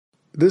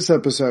This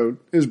episode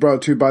is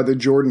brought to you by the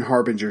Jordan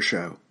Harbinger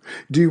Show.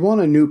 Do you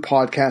want a new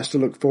podcast to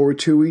look forward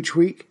to each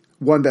week?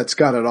 One that's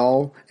got it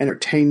all,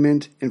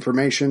 entertainment,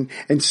 information,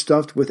 and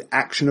stuffed with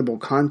actionable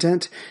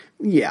content?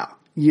 Yeah,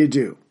 you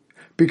do.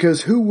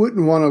 Because who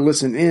wouldn't want to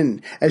listen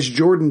in as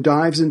Jordan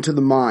dives into the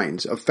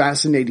minds of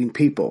fascinating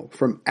people,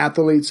 from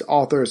athletes,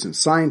 authors, and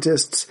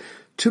scientists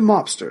to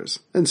mobsters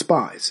and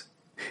spies?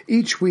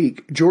 Each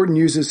week, Jordan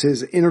uses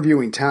his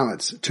interviewing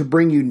talents to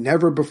bring you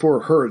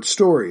never-before-heard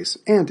stories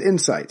and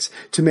insights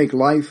to make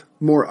life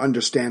more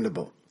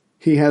understandable.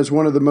 He has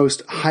one of the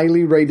most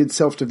highly rated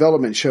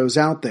self-development shows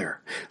out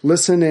there.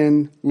 Listen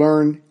in,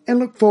 learn, and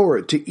look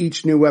forward to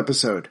each new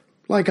episode,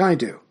 like I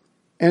do.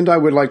 And I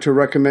would like to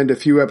recommend a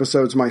few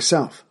episodes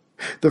myself.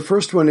 The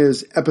first one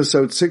is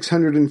episode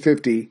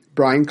 650,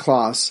 Brian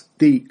Klaas,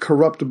 The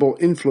Corruptible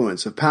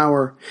Influence of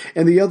Power,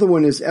 and the other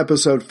one is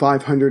episode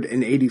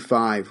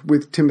 585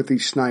 with Timothy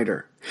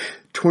Snyder,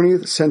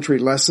 20th Century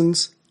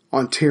Lessons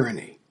on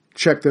Tyranny.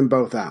 Check them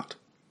both out.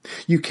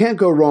 You can't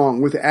go wrong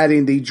with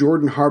adding the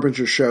Jordan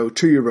Harbinger Show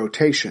to your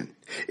rotation.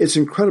 It's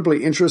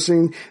incredibly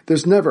interesting.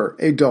 There's never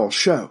a dull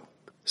show.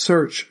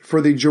 Search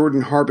for the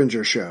Jordan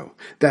Harbinger Show.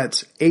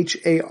 That's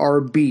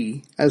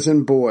H-A-R-B as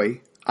in boy,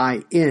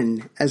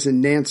 I-N as in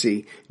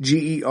Nancy,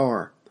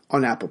 G-E-R,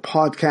 on Apple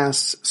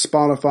Podcasts,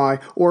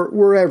 Spotify, or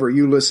wherever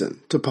you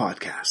listen to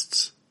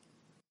podcasts.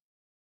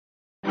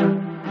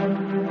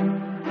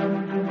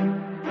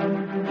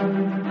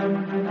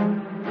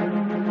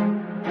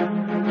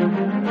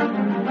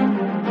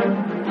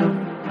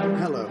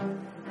 Hello,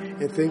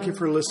 and thank you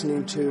for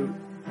listening to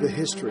The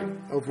History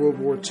of World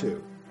War II,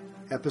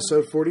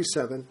 Episode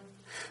 47,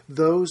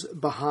 Those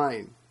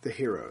Behind the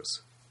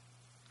Heroes.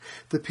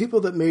 The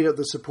people that made up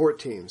the support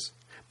teams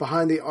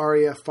behind the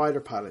RAF fighter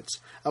pilots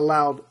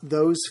allowed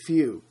those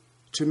few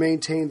to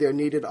maintain their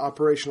needed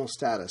operational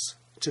status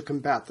to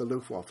combat the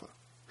Luftwaffe.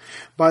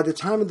 By the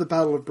time of the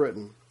Battle of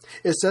Britain,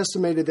 it's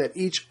estimated that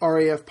each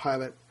RAF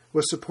pilot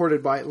was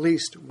supported by at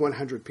least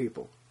 100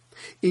 people,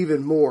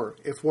 even more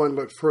if one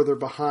looked further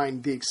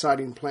behind the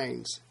exciting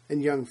planes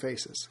and young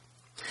faces.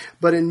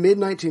 But in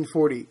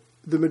mid-1940,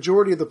 the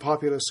majority of the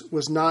populace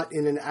was not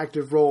in an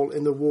active role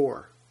in the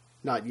war,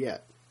 not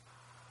yet.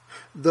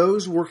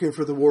 Those working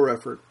for the war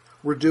effort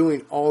were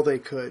doing all they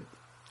could,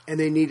 and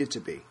they needed to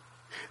be.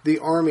 The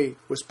Army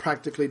was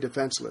practically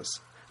defenseless,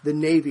 the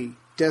Navy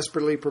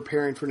desperately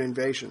preparing for an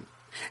invasion,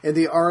 and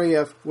the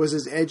RAF was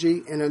as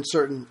edgy and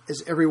uncertain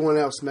as everyone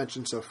else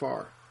mentioned so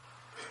far.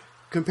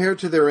 Compared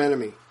to their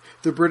enemy,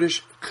 the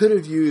British could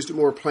have used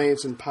more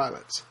planes and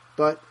pilots,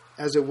 but,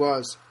 as it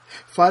was,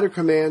 Fighter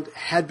Command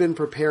had been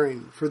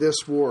preparing for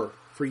this war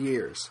for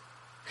years,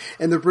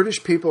 and the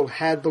British people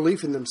had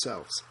belief in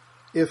themselves,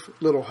 if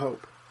little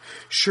hope.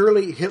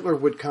 Surely Hitler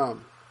would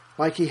come,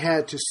 like he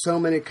had to so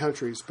many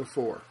countries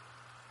before.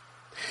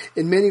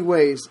 In many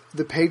ways,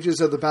 the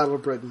pages of the Battle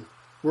of Britain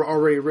were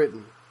already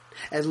written,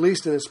 at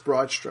least in its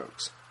broad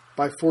strokes,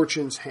 by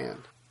Fortune's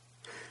hand.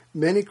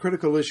 Many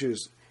critical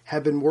issues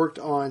had been worked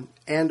on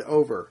and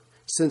over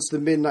since the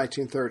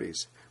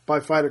mid-1930s by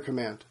Fighter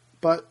Command,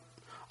 but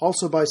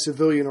also by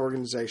civilian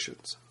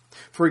organizations.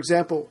 For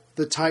example,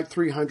 the Type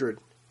 300,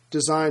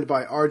 designed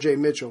by R.J.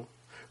 Mitchell,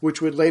 which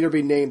would later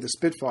be named the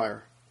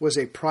Spitfire, was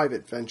a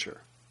private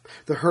venture.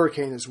 The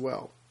Hurricane as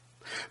well.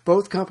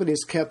 Both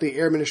companies kept the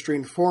Air Ministry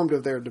informed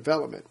of their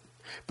development,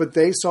 but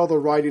they saw the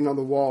writing on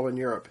the wall in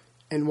Europe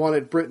and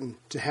wanted Britain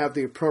to have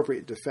the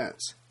appropriate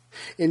defense.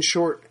 In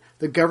short,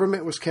 the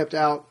government was kept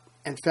out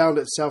and found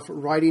itself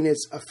writing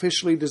its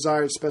officially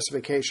desired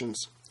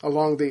specifications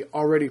along the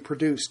already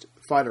produced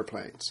fighter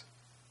planes.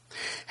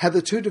 Had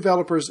the two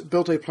developers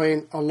built a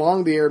plane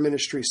along the Air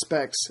Ministry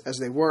specs as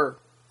they were,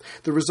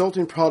 the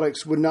resulting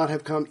products would not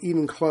have come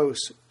even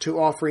close to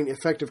offering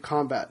effective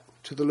combat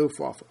to the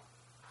Luftwaffe.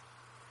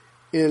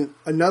 In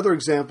another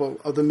example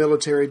of the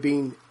military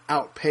being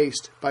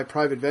outpaced by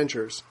private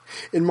ventures,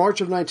 in March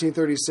of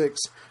 1936,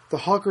 the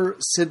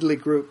Hawker-Siddeley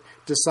Group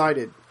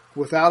decided,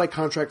 without a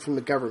contract from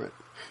the government,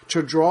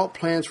 to draw up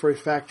plans for a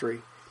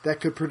factory that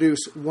could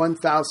produce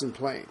 1,000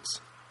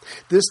 planes.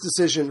 This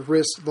decision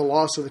risked the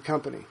loss of the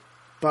company,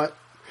 but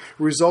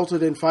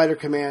resulted in Fighter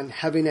Command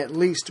having at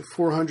least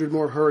 400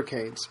 more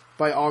Hurricanes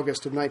by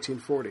August of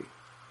 1940.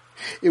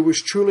 It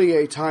was truly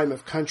a time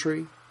of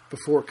country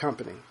before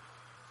company.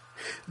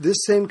 This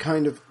same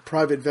kind of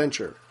private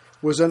venture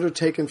was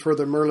undertaken for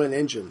the Merlin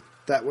engine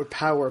that would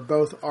power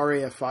both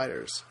RAF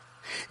fighters.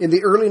 In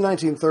the early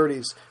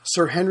 1930s,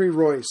 Sir Henry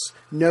Royce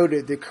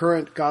noted the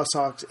current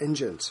Goshawk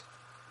engines,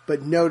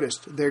 but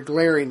noticed their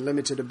glaring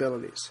limited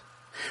abilities.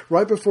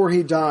 Right before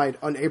he died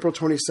on April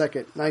 22,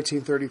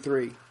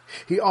 1933,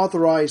 he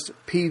authorized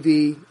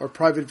PV, or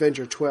Private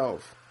Venture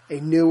 12, a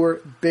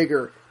newer,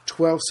 bigger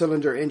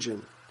 12-cylinder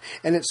engine,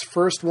 and its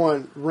first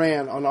one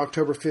ran on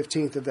October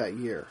 15th of that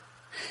year.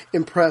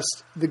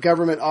 Impressed, the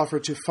government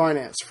offered to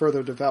finance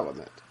further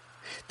development.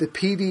 The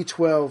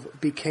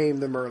PV-12 became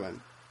the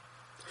Merlin.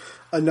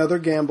 Another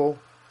gamble,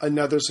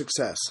 another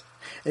success,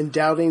 and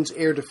Dowding's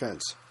air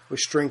defense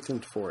was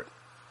strengthened for it.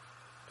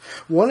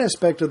 One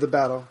aspect of the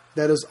battle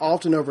that is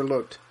often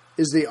overlooked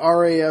is the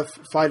RAF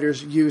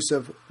fighters' use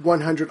of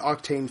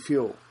 100-octane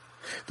fuel.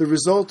 The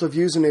result of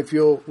using a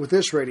fuel with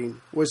this rating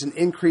was an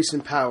increase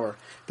in power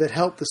that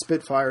helped the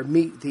Spitfire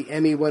meet the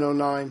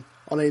ME-109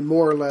 on a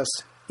more or less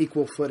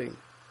equal footing.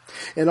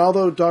 And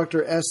although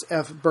Dr.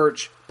 S.F.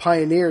 Birch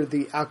pioneered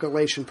the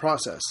alkylation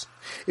process,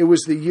 it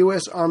was the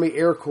U.S. Army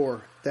Air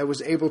Corps that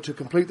was able to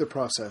complete the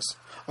process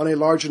on a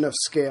large enough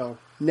scale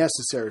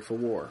necessary for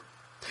war.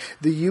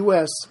 The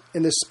U.S.,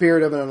 in the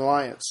spirit of an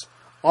alliance,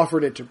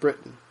 offered it to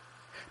Britain.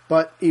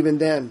 But even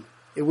then,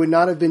 it would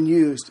not have been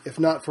used if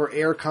not for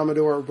Air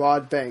Commodore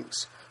Rod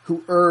Banks,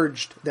 who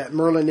urged that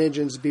Merlin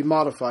engines be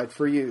modified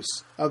for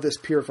use of this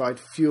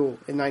purified fuel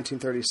in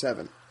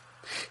 1937.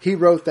 He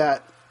wrote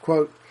that,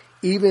 quote,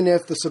 even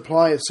if the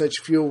supply of such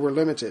fuel were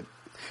limited,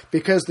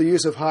 because the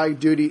use of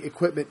high-duty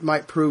equipment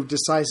might prove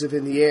decisive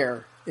in the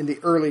air in the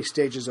early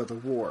stages of the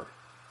war,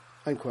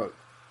 unquote.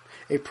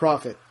 A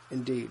prophet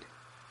indeed.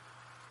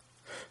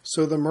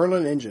 So the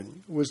Merlin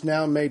engine was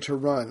now made to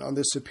run on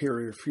this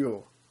superior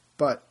fuel,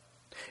 but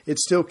it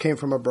still came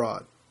from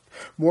abroad.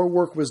 More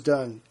work was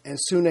done, and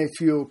soon a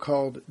fuel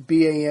called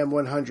BAM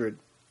 100,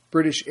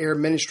 British Air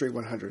Ministry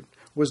 100,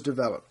 was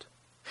developed.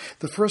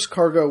 The first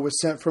cargo was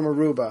sent from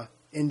Aruba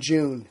in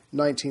June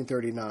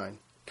 1939.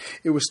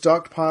 It was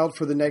stockpiled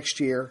for the next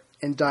year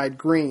and dyed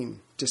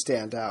green to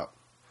stand out.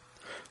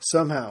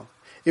 Somehow,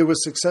 it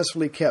was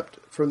successfully kept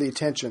from the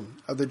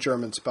attention of the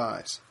German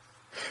spies.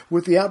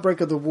 With the outbreak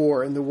of the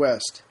war in the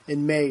West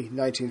in May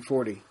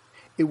 1940,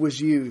 it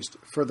was used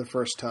for the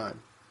first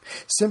time.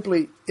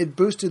 Simply, it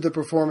boosted the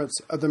performance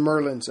of the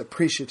Merlins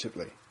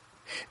appreciatively.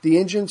 The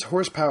engine's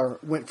horsepower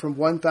went from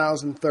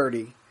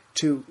 1,030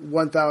 to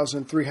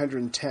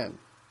 1,310.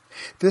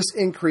 This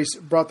increase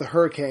brought the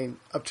Hurricane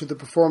up to the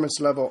performance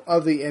level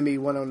of the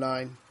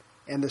ME-109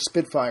 and the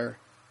Spitfire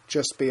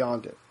just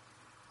beyond it.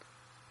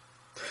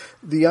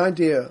 The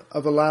idea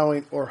of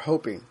allowing or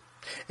hoping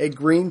a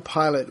green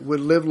pilot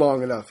would live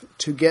long enough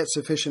to get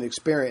sufficient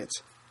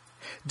experience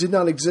did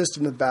not exist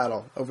in the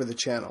battle over the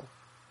Channel.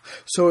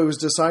 So it was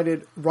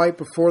decided right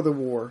before the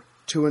war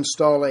to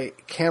install a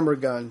camera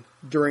gun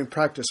during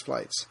practice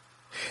flights.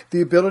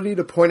 The ability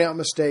to point out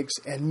mistakes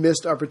and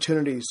missed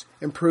opportunities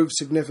improved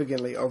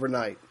significantly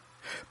overnight.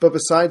 But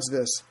besides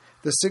this,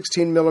 the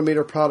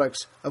 16mm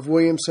products of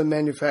Williamson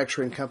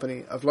Manufacturing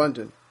Company of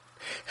London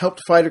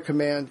helped Fighter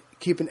Command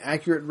keep an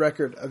accurate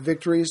record of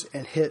victories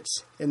and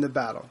hits in the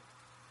battle.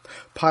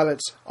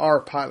 Pilots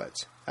are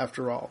pilots,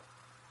 after all.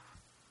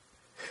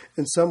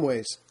 In some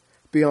ways,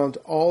 beyond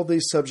all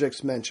these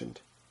subjects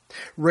mentioned,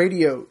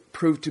 radio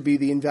proved to be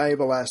the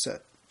invaluable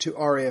asset to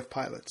RAF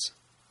pilots.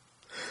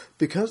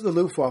 Because the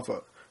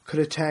Luftwaffe could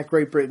attack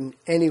Great Britain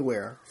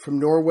anywhere from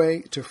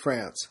Norway to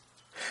France,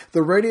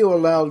 the radio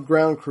allowed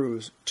ground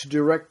crews to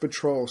direct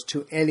patrols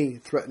to any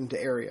threatened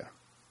area.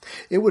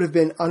 It would have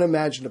been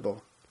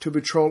unimaginable to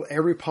patrol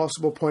every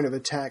possible point of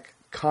attack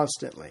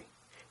constantly,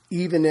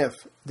 even if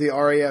the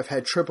RAF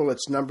had triple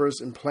its numbers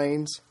in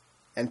planes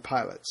and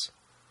pilots.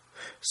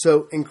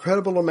 So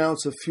incredible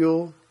amounts of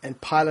fuel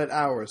and pilot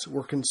hours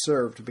were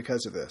conserved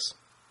because of this.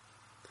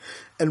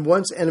 And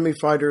once enemy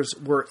fighters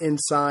were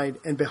inside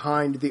and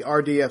behind the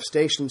RDF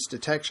station's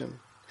detection,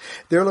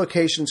 their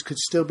locations could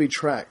still be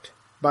tracked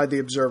by the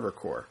Observer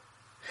Corps.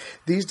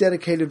 These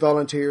dedicated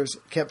volunteers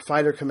kept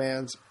fighter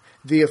commands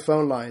via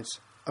phone lines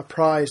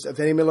apprised of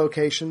enemy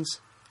locations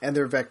and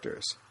their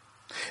vectors.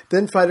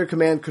 Then Fighter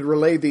Command could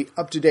relay the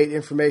up-to-date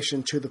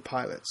information to the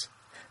pilots.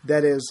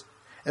 That is,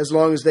 as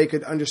long as they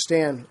could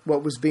understand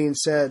what was being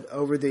said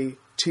over the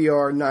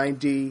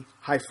TR-9D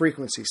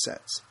high-frequency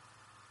sets.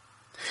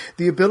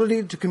 The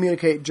ability to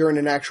communicate during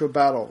an actual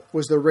battle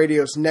was the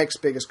radio's next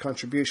biggest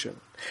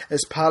contribution,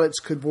 as pilots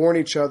could warn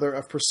each other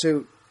of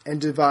pursuit and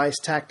devise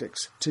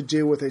tactics to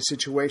deal with a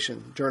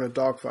situation during a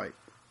dogfight.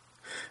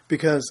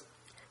 Because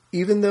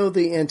even though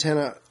the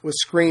antenna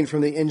was screened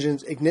from the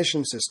engine's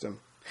ignition system,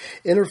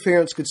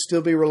 interference could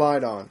still be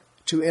relied on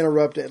to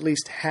interrupt at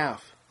least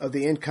half of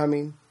the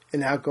incoming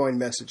and outgoing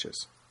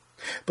messages.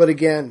 But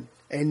again,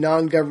 a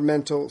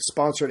non-governmental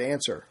sponsored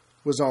answer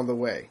was on the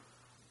way.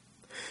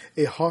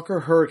 A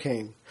Hawker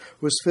Hurricane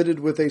was fitted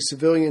with a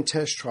civilian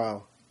test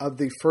trial of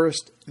the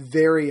first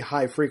very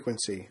high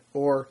frequency,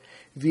 or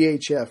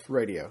VHF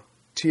radio,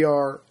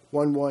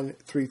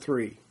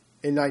 TR-1133,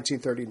 in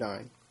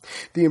 1939.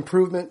 The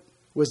improvement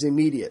was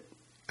immediate.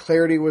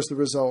 Clarity was the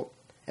result,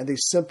 and the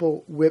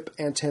simple whip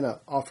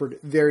antenna offered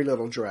very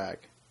little drag.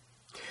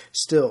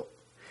 Still,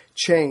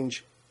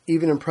 change,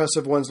 even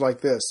impressive ones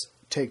like this,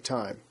 take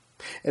time,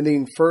 and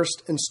the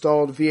first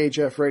installed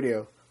VHF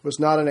radio was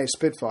not in a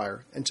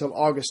Spitfire until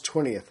August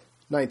 20th,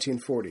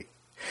 1940,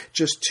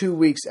 just 2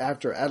 weeks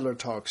after Adler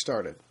Talk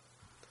started.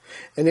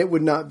 And it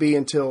would not be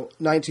until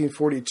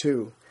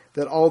 1942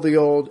 that all the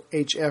old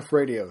HF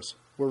radios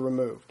were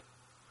removed.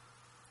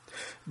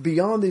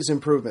 Beyond these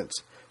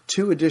improvements,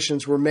 2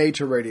 additions were made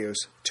to radios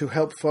to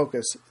help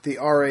focus the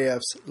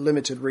RAF's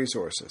limited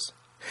resources.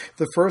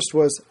 The first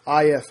was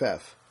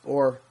IFF,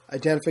 or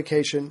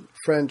Identification,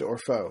 Friend or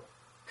Foe.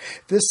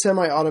 This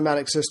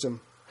semi-automatic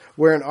system,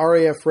 where an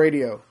RAF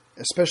radio,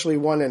 especially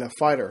one in a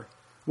fighter,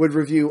 would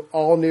review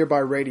all nearby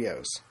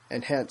radios,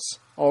 and hence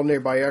all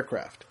nearby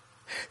aircraft.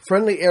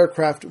 Friendly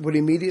aircraft would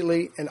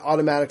immediately and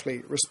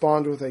automatically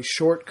respond with a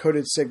short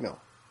coded signal,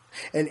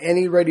 and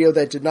any radio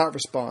that did not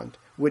respond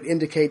would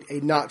indicate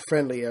a not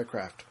friendly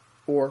aircraft,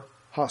 or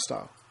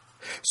hostile.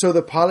 So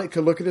the pilot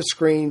could look at a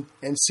screen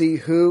and see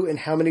who and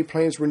how many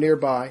planes were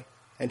nearby,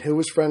 and who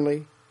was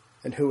friendly,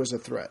 and who was a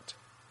threat.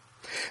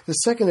 The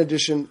second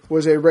addition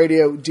was a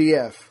radio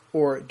DF,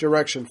 or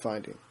direction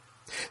finding.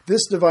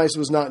 This device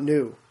was not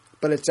new,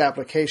 but its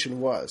application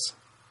was.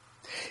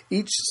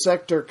 Each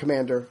sector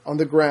commander on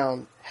the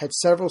ground had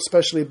several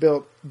specially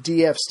built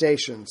DF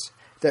stations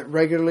that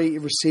regularly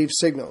received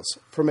signals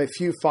from a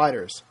few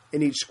fighters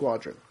in each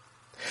squadron.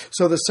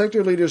 So the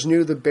sector leaders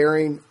knew the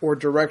bearing or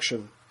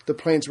direction the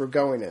planes were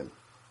going in,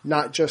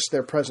 not just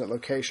their present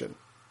location.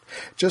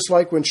 Just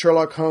like when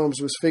Sherlock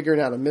Holmes was figuring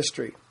out a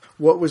mystery,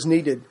 what was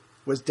needed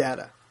was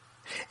data.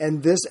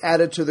 And this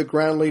added to the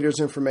ground leader's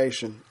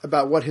information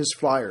about what his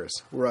flyers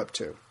were up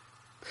to.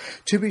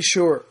 To be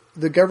sure,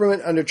 the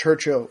government under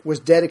Churchill was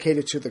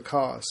dedicated to the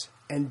cause,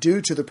 and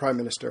due to the Prime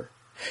Minister,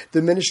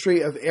 the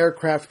Ministry of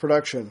Aircraft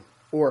Production,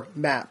 or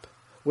MAP,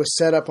 was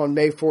set up on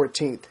May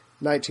 14,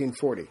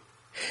 1940,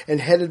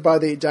 and headed by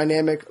the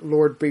dynamic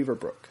Lord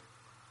Beaverbrook.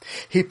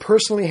 He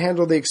personally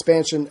handled the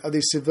expansion of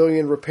the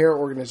Civilian Repair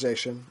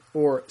Organization,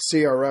 or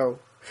CRO,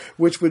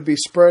 which would be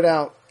spread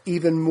out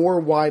even more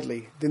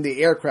widely than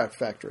the aircraft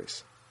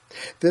factories.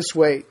 This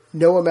way,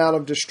 no amount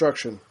of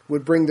destruction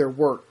would bring their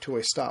work to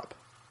a stop.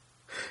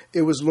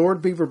 It was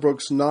Lord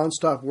Beaverbrook's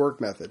non-stop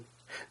work method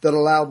that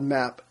allowed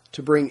MAP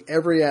to bring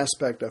every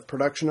aspect of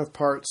production of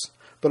parts,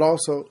 but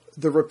also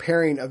the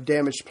repairing of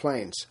damaged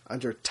planes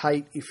under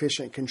tight,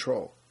 efficient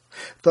control.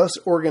 Thus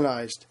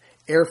organized,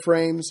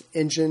 airframes,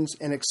 engines,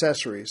 and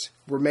accessories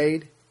were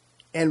made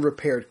and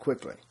repaired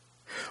quickly.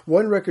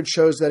 One record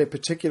shows that a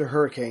particular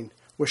Hurricane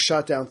was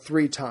shot down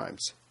 3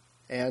 times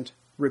and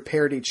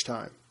repaired each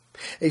time.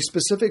 A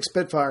specific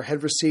Spitfire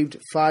had received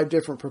 5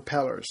 different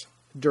propellers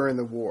during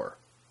the war.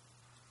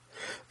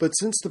 But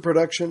since the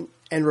production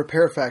and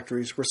repair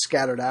factories were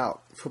scattered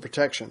out for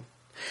protection,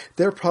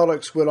 their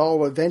products would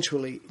all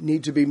eventually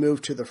need to be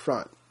moved to the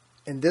front,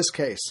 in this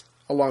case,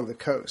 along the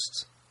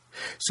coasts.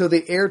 So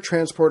the Air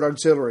Transport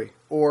Auxiliary,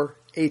 or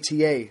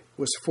ATA,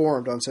 was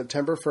formed on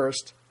September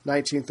 1st,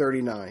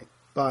 1939,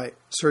 by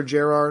Sir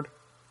Gerard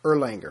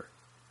Erlanger.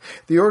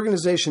 The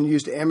organization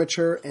used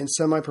amateur and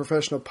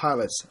semi-professional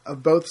pilots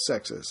of both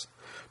sexes,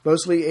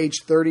 mostly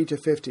aged 30 to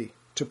 50,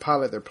 to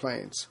pilot their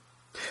planes.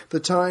 The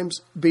times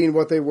being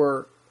what they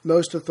were,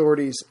 most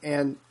authorities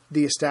and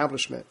the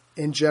establishment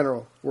in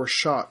general were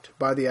shocked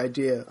by the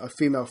idea of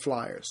female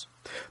flyers.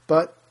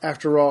 But,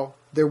 after all,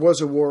 there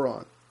was a war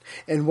on,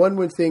 and one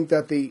would think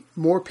that the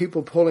more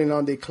people pulling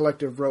on the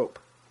collective rope,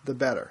 the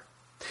better.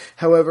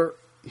 However,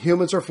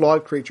 humans are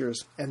flawed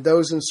creatures, and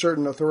those in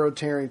certain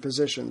authoritarian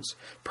positions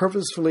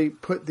purposefully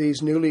put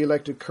these newly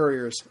elected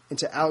couriers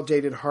into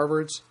outdated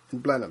Harvards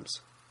and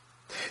Blenheims.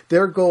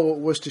 Their goal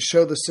was to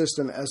show the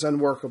system as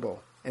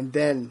unworkable, and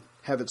then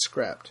have it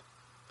scrapped.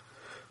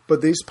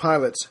 But these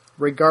pilots,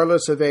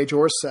 regardless of age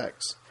or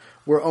sex,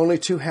 were only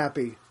too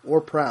happy or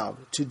proud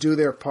to do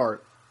their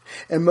part,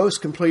 and most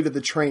completed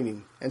the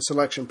training and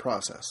selection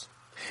process.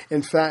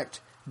 In fact,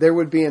 there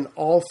would be an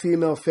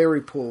all-female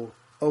ferry pool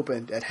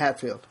opened at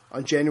Hatfield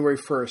on January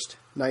 1st,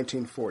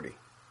 1940.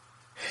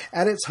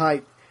 At its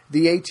height,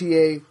 the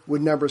ATA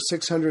would number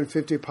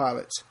 650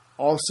 pilots,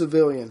 all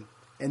civilian,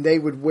 and they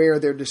would wear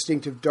their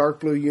distinctive dark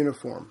blue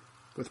uniform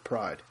with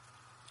pride.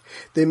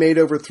 They made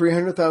over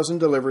 300,000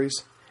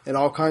 deliveries in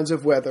all kinds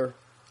of weather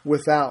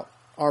without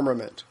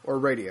armament or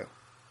radio.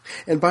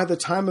 And by the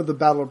time of the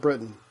Battle of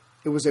Britain,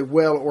 it was a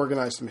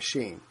well-organized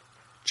machine,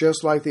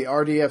 just like the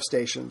RDF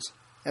stations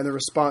and the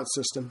response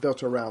system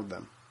built around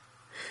them.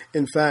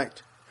 In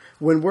fact,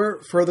 when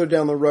we're further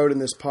down the road in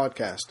this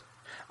podcast,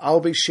 I'll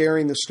be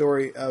sharing the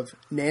story of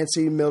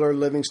Nancy Miller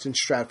Livingston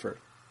Stratford,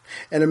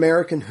 an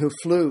American who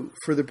flew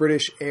for the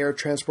British Air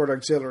Transport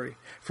Auxiliary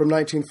from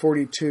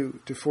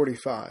 1942 to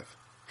 45.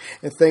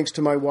 And thanks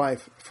to my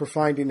wife for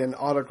finding an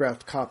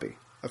autographed copy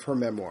of her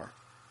memoir.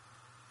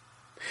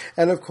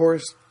 And of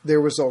course,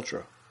 there was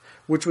Ultra,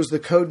 which was the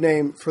code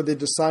name for the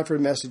deciphered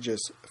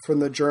messages from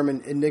the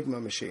German Enigma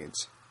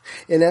machines.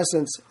 In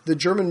essence, the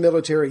German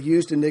military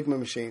used Enigma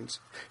machines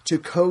to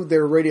code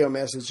their radio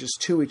messages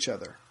to each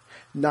other,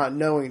 not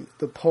knowing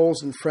the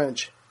Poles and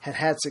French had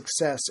had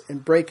success in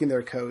breaking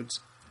their codes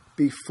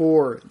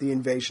before the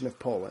invasion of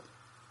Poland.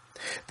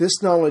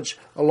 This knowledge,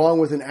 along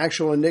with an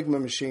actual Enigma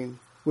machine,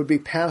 would be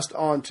passed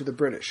on to the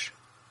British.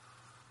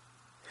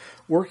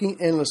 Working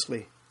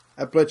endlessly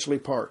at Bletchley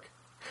Park,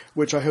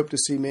 which I hope to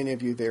see many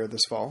of you there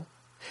this fall,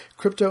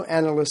 crypto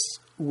analysts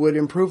would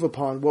improve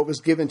upon what was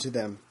given to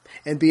them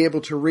and be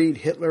able to read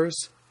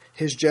Hitler's,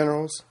 his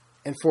generals,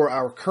 and for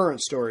our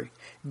current story,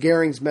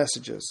 Goering's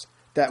messages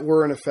that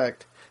were in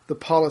effect the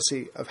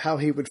policy of how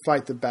he would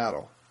fight the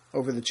battle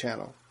over the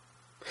Channel.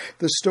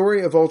 The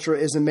story of Ultra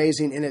is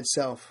amazing in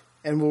itself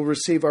and will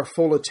receive our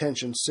full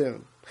attention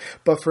soon.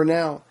 But for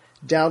now,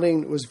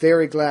 Dowding was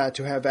very glad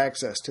to have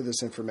access to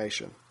this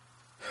information.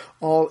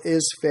 All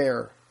is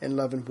fair in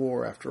love and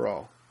war, after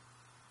all.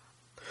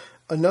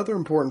 Another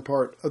important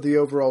part of the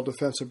overall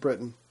defense of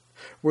Britain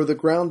were the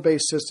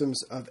ground-based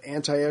systems of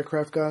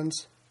anti-aircraft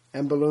guns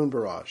and balloon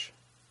barrage.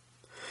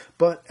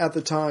 But at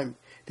the time,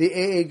 the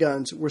AA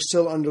guns were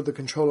still under the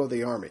control of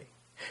the Army.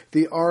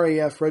 The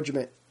RAF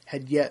regiment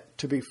had yet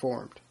to be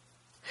formed.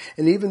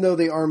 And even though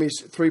the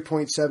Army's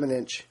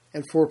 3.7-inch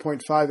and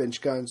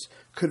 4.5-inch guns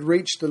could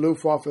reach the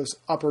Luftwaffe's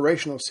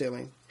operational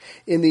ceiling,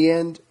 in the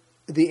end,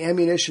 the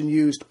ammunition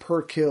used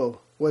per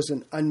kill was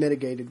an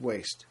unmitigated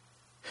waste.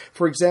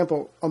 For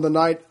example, on the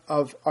night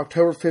of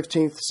October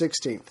 15th,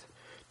 16th,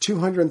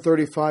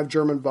 235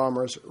 German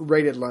bombers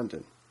raided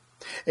London.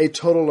 A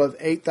total of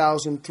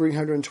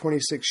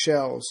 8,326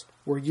 shells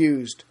were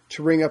used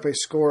to ring up a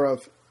score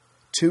of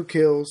 2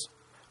 kills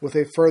with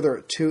a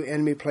further 2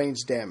 enemy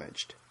planes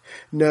damaged.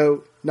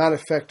 No, not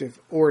effective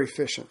or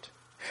efficient.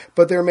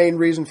 But their main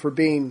reason for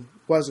being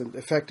wasn't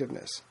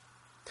effectiveness.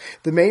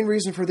 The main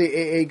reason for the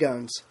AA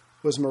guns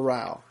was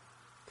morale.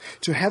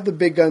 To have the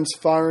big guns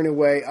firing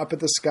away up at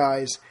the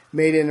skies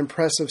made an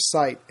impressive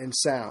sight and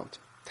sound,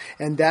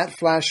 and that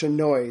flash and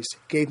noise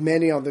gave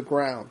many on the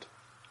ground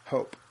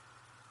hope.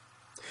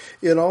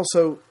 It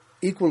also,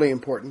 equally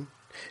important,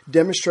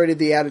 demonstrated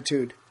the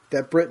attitude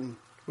that Britain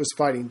was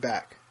fighting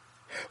back.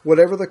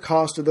 Whatever the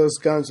cost of those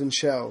guns and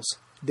shells,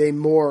 they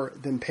more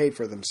than paid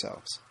for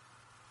themselves.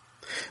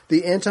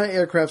 The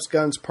anti-aircraft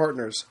guns'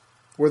 partners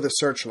were the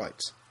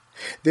searchlights.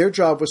 Their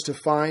job was to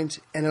find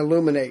and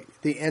illuminate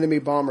the enemy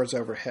bombers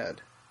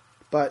overhead.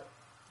 But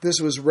this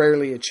was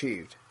rarely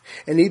achieved,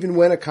 and even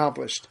when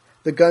accomplished,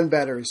 the gun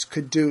batteries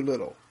could do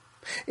little.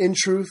 In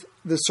truth,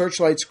 the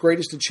searchlight's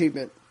greatest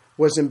achievement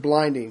was in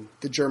blinding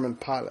the German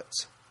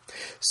pilots.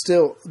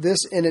 Still, this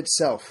in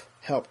itself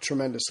helped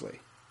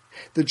tremendously.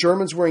 The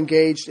Germans were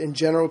engaged in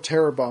general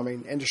terror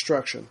bombing and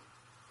destruction.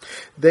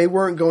 They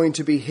weren't going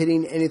to be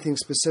hitting anything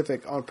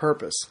specific on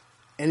purpose,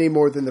 any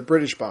more than the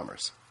British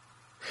bombers.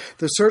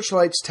 The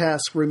searchlight's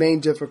task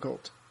remained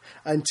difficult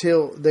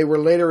until they were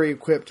later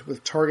equipped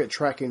with target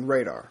tracking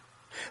radar.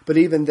 But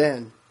even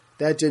then,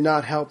 that did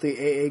not help the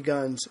AA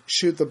guns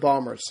shoot the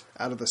bombers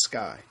out of the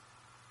sky.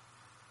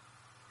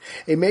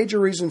 A major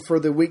reason for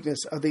the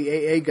weakness of the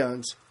AA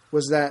guns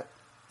was that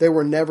there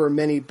were never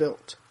many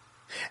built.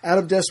 Out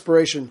of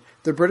desperation,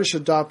 the British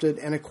adopted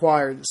and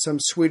acquired some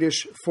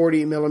Swedish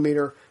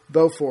 40mm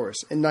Bofors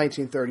in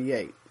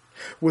 1938.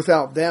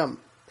 Without them,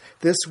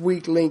 this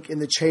weak link in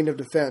the chain of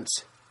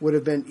defense would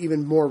have been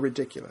even more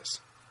ridiculous.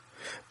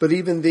 But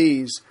even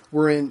these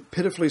were in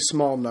pitifully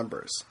small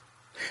numbers.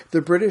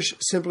 The British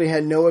simply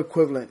had no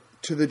equivalent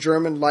to the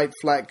German light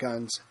flak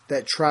guns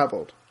that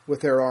traveled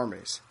with their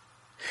armies.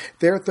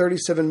 Their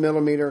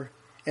 37mm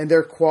and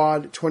their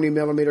quad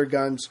 20mm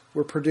guns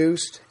were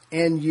produced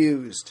and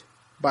used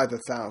by the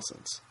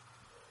thousands.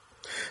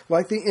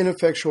 Like the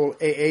ineffectual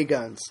AA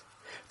guns,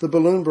 the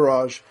balloon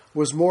barrage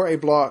was more a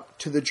block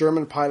to the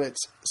German pilots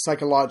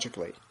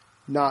psychologically,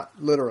 not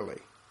literally.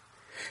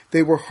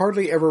 They were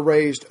hardly ever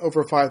raised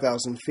over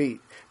 5,000 feet,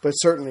 but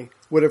certainly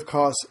would have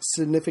caused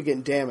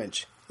significant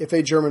damage if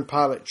a German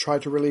pilot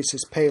tried to release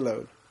his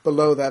payload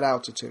below that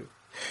altitude.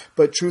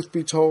 But truth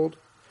be told,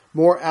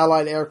 more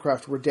Allied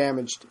aircraft were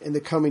damaged in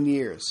the coming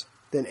years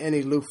than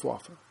any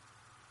Luftwaffe.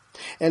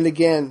 And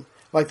again,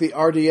 like the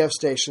RDF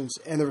stations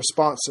and the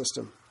response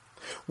system,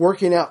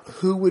 working out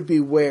who would be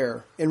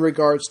where in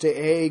regards to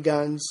AA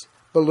guns,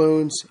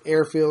 balloons,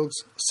 airfields,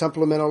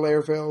 supplemental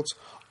airfields,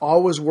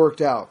 all was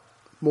worked out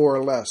more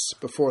or less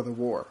before the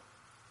war.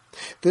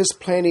 This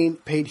planning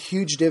paid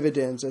huge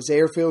dividends as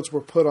airfields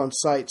were put on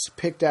sites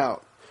picked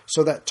out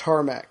so that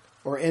tarmac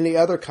or any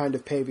other kind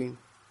of paving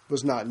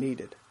was not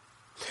needed.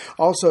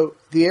 Also,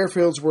 the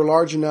airfields were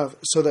large enough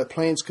so that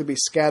planes could be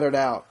scattered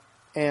out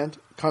and,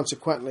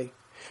 consequently,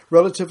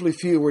 relatively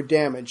few were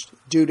damaged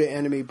due to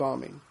enemy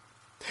bombing.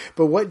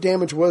 But what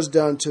damage was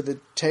done to the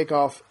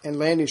takeoff and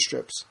landing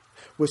strips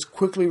was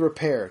quickly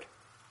repaired,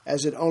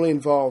 as it only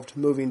involved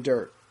moving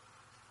dirt.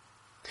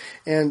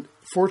 And,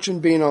 fortune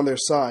being on their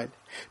side,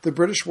 the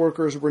British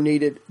workers were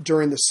needed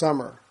during the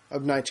summer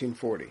of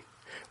 1940,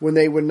 when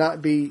they would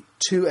not be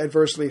too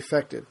adversely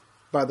affected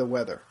by the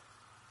weather.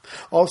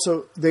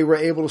 Also, they were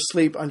able to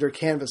sleep under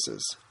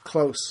canvases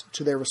close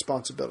to their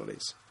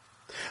responsibilities.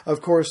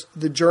 Of course,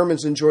 the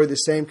Germans enjoyed the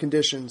same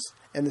conditions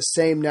and the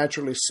same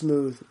naturally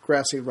smooth,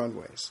 grassy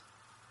runways.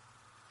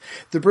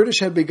 The British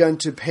had begun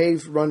to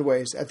pave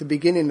runways at the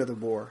beginning of the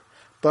war,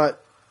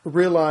 but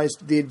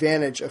realized the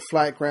advantage of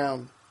flat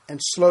ground and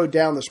slowed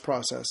down this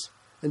process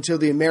until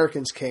the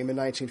Americans came in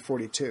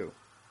 1942.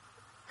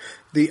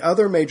 The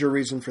other major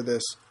reason for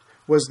this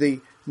was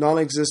the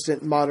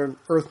non-existent modern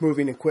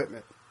earth-moving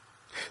equipment.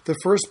 The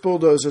first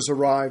bulldozers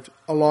arrived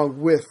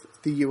along with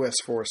the U.S.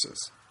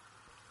 forces.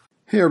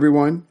 Hey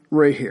everyone,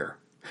 Ray here.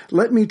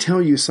 Let me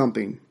tell you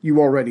something you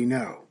already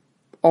know.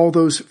 All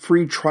those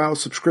free trial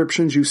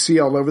subscriptions you see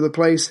all over the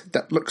place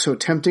that look so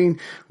tempting,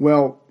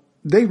 well,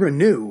 they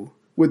renew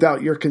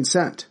without your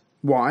consent.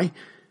 Why?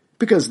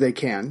 because they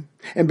can,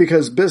 and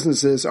because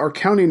businesses are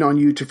counting on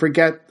you to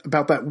forget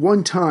about that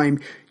one time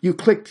you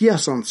clicked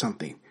yes on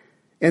something,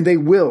 and they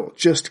will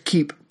just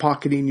keep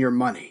pocketing your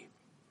money.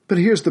 But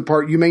here's the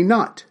part you may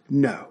not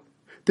know.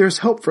 There's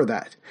help for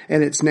that,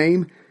 and its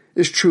name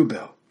is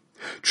Truebill.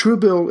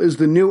 Truebill is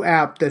the new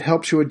app that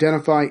helps you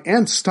identify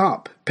and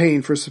stop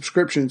paying for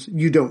subscriptions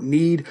you don't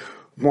need,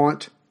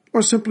 want,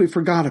 or simply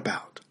forgot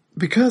about.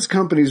 Because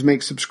companies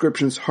make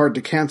subscriptions hard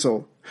to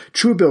cancel,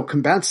 Truebill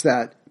combats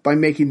that by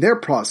making their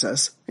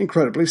process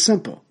incredibly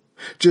simple.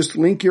 Just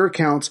link your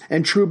accounts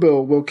and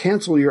Truebill will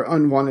cancel your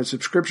unwanted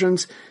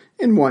subscriptions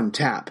in one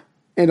tap.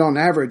 And on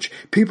average,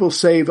 people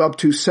save up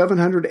to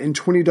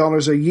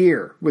 $720 a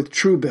year with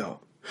Truebill.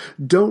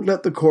 Don't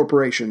let the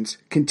corporations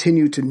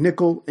continue to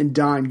nickel and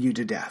dime you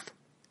to death.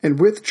 And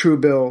with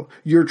Truebill,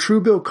 your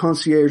Truebill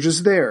concierge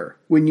is there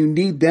when you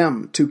need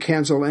them to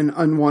cancel an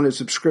unwanted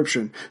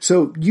subscription,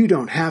 so you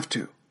don't have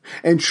to.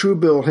 And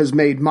Truebill has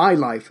made my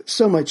life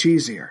so much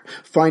easier,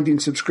 finding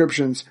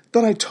subscriptions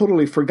that I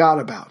totally forgot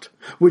about,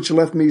 which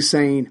left me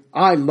saying,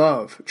 I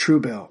love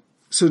Truebill.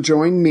 So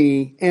join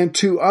me and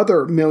 2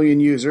 other million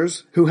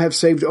users who have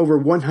saved over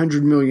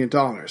 $100 million.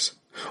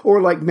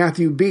 Or like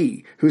Matthew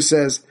B., who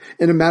says,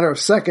 in a matter of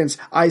seconds,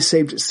 I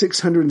saved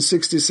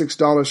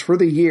 $666 for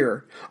the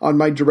year on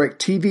my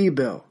DirecTV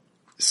bill,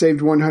 saved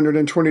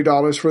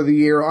 $120 for the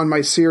year on my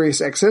Sirius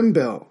XM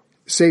bill,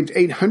 saved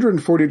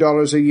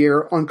 $840 a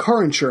year on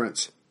car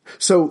insurance.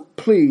 So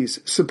please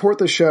support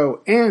the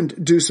show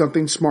and do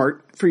something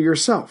smart for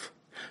yourself.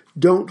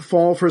 Don't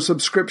fall for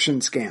subscription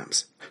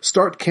scams.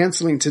 Start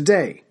canceling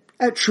today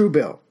at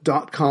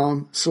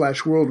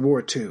Truebill.com/World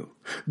War II.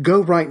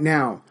 Go right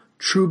now.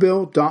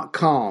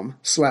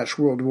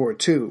 Truebill.com/World War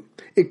II.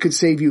 It could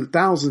save you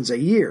thousands a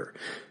year.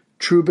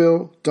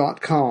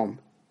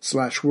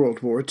 Truebill.com/World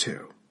War II.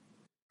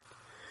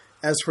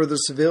 As for the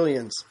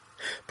civilians,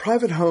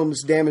 private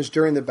homes damaged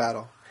during the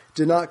battle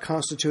did not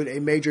constitute a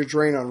major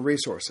drain on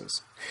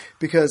resources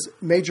because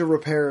major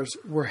repairs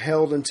were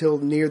held until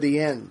near the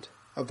end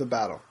of the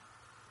battle.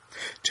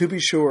 To be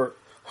sure,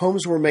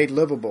 homes were made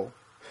livable,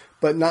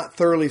 but not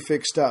thoroughly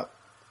fixed up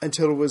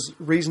until it was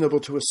reasonable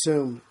to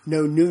assume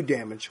no new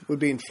damage would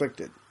be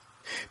inflicted.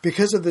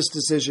 Because of this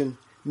decision,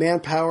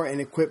 manpower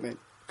and equipment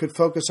could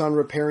focus on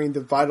repairing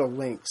the vital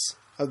links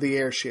of the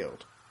air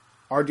shield,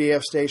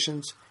 RDF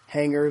stations,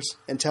 hangars,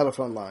 and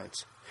telephone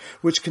lines,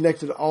 which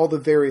connected all the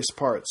various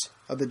parts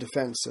of the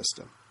defense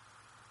system.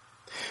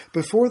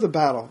 Before the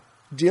battle,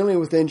 dealing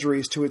with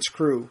injuries to its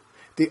crew,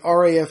 the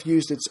RAF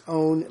used its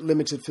own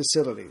limited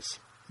facilities,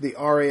 the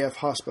RAF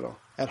Hospital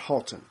at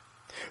Halton,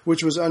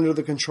 which was under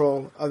the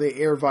control of the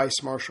Air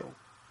Vice Marshal.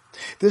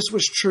 This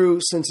was true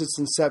since its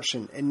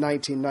inception in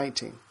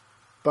 1919,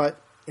 but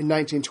in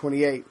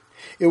 1928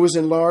 it was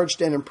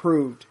enlarged and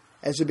improved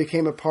as it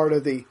became a part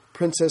of the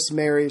Princess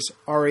Mary's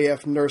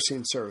RAF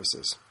Nursing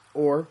Services,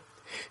 or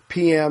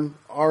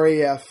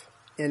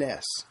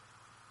PMRAF-NS.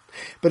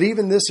 But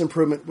even this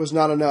improvement was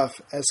not enough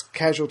as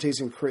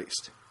casualties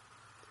increased.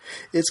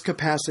 Its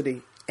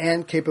capacity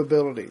and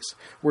capabilities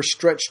were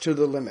stretched to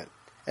the limit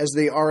as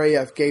the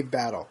RAF gave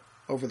battle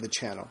over the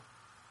Channel.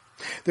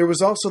 There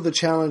was also the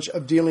challenge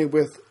of dealing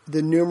with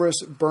the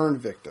numerous burn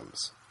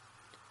victims.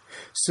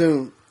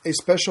 Soon, a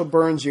special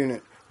burns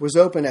unit was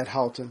opened at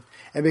Halton,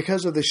 and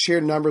because of the sheer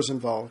numbers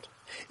involved,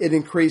 it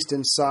increased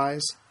in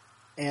size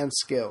and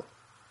skill.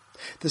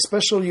 The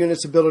special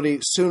unit's ability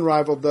soon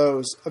rivaled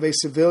those of a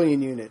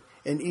civilian unit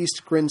in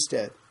East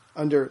Grinstead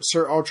under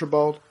Sir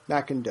Archibald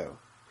McIndoe,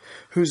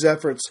 whose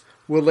efforts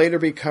will later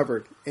be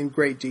covered in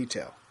great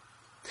detail.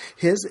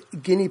 His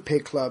guinea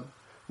pig club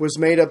was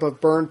made up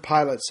of burned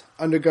pilots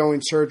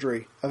undergoing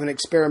surgery of an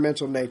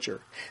experimental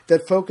nature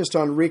that focused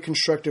on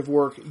reconstructive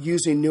work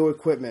using new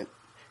equipment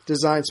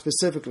designed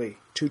specifically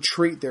to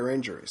treat their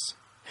injuries.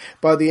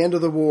 By the end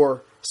of the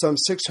war, some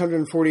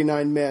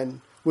 649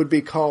 men would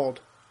be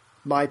called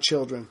 "My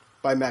Children"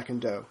 by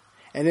McIndoe,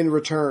 and in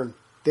return,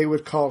 they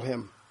would call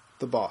him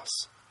the boss.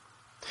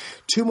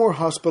 2 more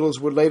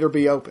hospitals would later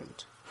be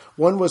opened.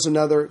 One was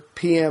another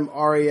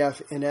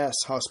PMRAF-NS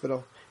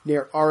hospital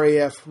near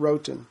RAF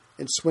Roten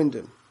in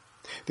Swindon.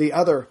 The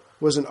other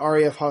was an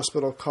RAF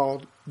hospital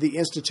called the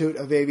Institute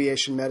of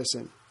Aviation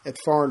Medicine at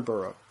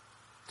Farnborough.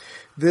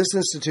 This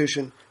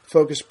institution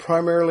focused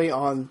primarily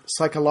on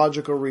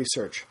psychological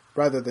research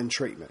rather than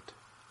treatment.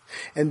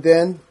 And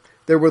then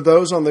there were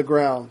those on the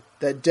ground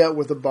that dealt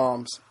with the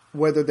bombs,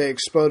 whether they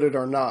exploded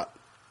or not,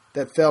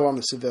 that fell on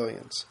the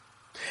civilians.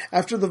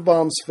 After the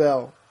bombs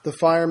fell, the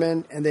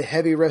firemen and the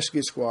heavy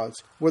rescue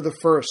squads were the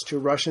first to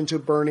rush into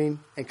burning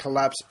and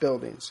collapsed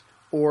buildings,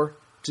 or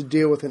to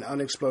deal with an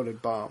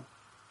unexploded bomb.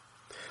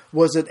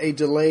 Was it a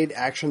delayed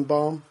action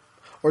bomb,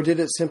 or did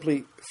it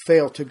simply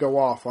fail to go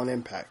off on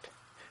impact?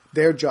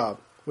 Their job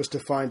was to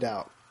find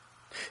out,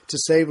 to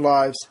save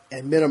lives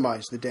and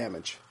minimize the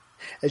damage.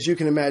 As you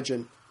can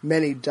imagine,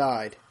 many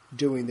died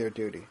doing their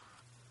duty.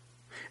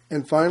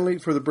 And finally,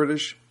 for the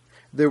British,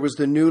 there was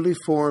the newly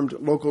formed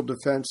Local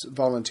Defence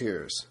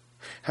Volunteers.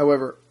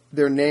 However,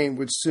 their name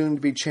would soon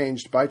be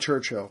changed by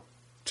Churchill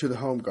to the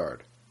Home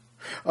Guard.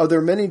 Of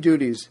their many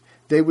duties,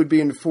 they would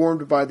be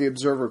informed by the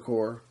Observer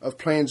Corps of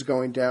planes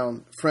going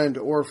down, friend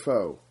or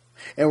foe,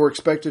 and were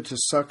expected to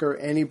succor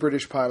any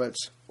British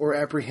pilots or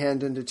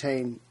apprehend and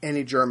detain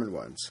any German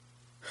ones.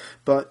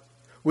 But,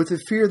 with the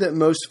fear that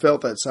most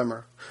felt that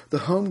summer, the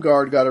Home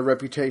Guard got a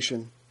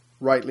reputation,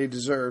 rightly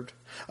deserved,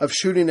 of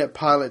shooting at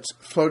pilots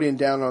floating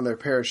down on their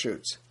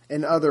parachutes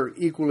and other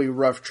equally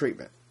rough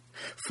treatment.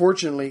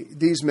 Fortunately,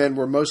 these men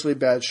were mostly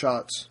bad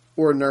shots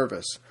or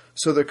nervous,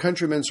 so their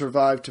countrymen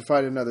survived to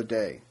fight another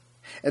day,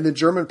 and the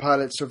German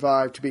pilots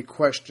survived to be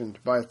questioned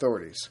by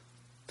authorities.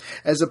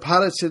 As the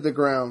pilots hit the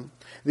ground,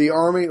 the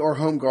Army or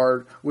Home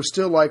Guard was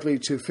still likely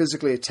to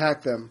physically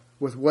attack them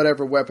with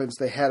whatever weapons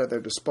they had at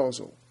their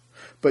disposal.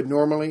 But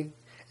normally,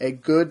 a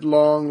good,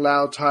 long,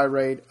 loud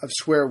tirade of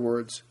swear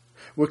words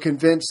would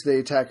convince the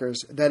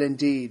attackers that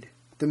indeed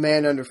the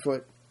man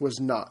underfoot was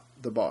not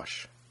the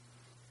Boche.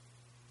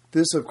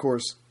 This, of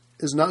course,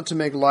 is not to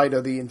make light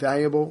of the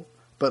invaluable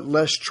but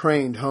less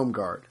trained Home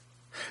Guard.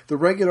 The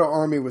regular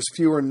army was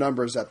fewer in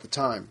numbers at the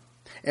time,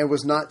 and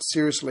was not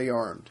seriously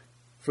armed,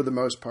 for the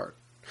most part.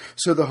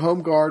 So the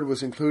Home Guard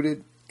was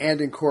included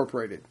and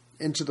incorporated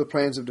into the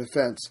plans of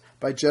defense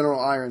by General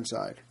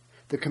Ironside,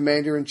 the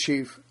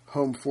Commander-in-Chief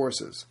Home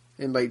Forces,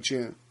 in late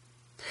June.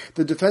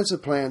 The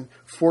defensive plan,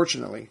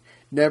 fortunately,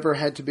 never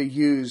had to be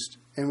used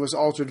and was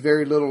altered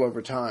very little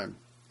over time,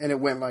 and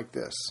it went like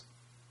this.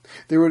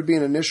 There would be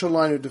an initial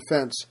line of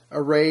defense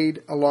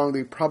arrayed along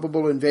the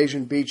probable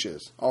invasion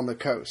beaches on the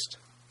coast.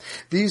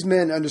 These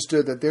men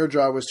understood that their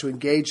job was to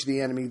engage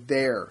the enemy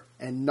there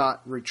and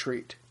not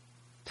retreat.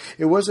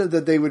 It wasn't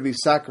that they would be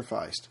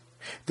sacrificed.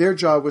 Their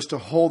job was to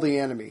hold the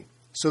enemy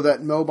so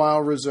that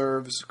mobile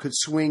reserves could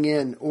swing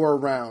in or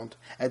around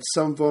at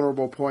some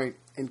vulnerable point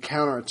and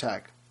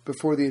counterattack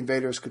before the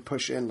invaders could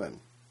push inland.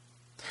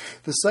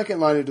 The second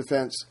line of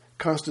defense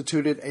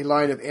constituted a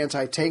line of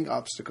anti-tank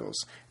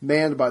obstacles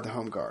manned by the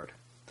Home Guard.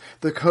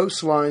 The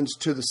coastlines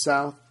to the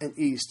south and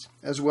east,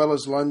 as well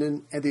as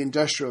London and the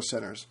industrial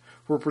centers,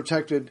 were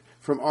protected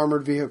from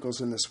armored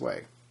vehicles in this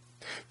way.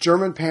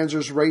 German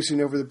panzers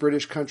racing over the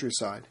British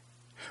countryside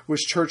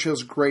was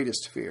Churchill's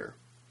greatest fear.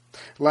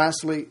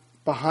 Lastly,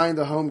 behind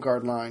the Home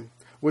Guard line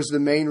was the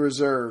main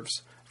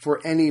reserves for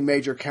any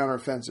major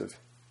counteroffensive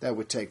that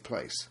would take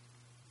place.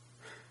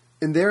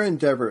 In their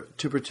endeavor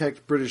to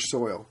protect British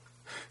soil,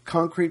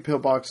 concrete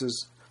pillboxes,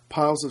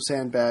 piles of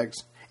sandbags,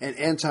 and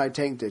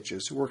anti-tank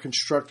ditches were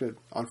constructed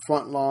on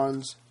front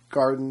lawns,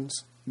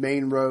 gardens,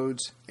 main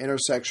roads,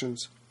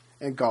 intersections,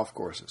 and golf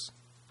courses.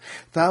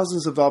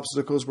 Thousands of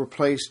obstacles were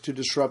placed to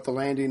disrupt the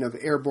landing of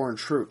airborne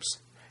troops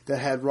that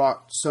had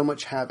wrought so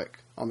much havoc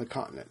on the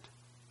continent.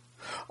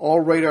 All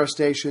radar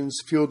stations,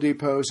 fuel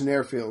depots, and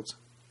airfields,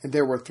 and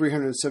there were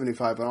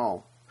 375 in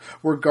all,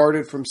 were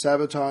guarded from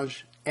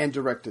sabotage and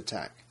direct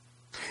attack.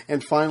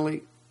 And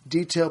finally,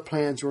 detailed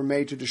plans were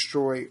made to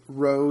destroy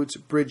roads,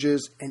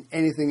 bridges, and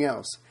anything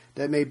else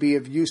that may be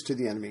of use to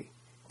the enemy,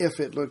 if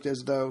it looked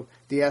as though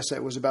the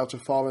asset was about to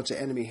fall into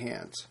enemy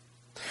hands.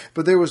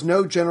 But there was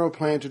no general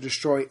plan to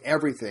destroy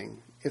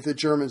everything if the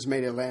Germans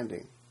made a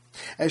landing.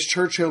 As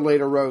Churchill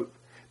later wrote,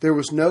 there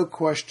was no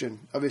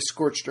question of a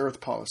scorched earth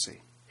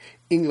policy.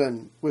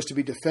 England was to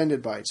be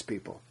defended by its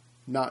people,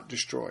 not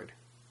destroyed.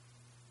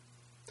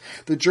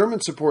 The German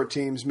support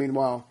teams,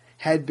 meanwhile,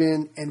 had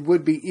been and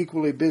would be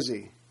equally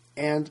busy,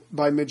 and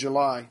by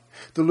mid-July,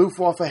 the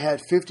Luftwaffe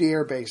had 50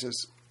 air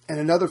bases and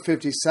another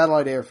 50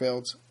 satellite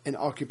airfields in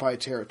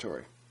occupied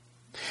territory.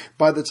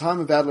 By the time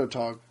of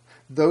Adlertag,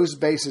 those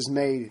bases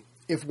made,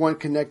 if one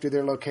connected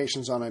their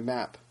locations on a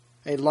map,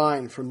 a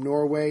line from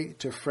Norway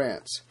to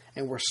France,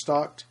 and were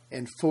stocked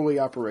and fully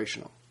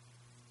operational.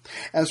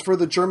 As for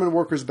the German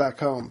workers back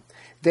home,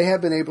 they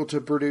have been able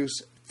to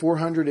produce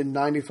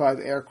 495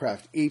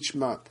 aircraft each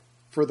month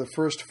for the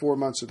first 4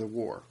 months of the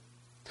war.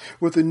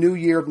 With the new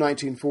year of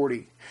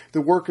 1940,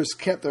 the workers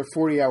kept their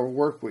 40-hour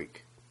work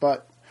week,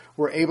 but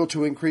were able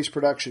to increase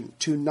production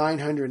to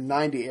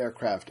 990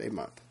 aircraft a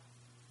month.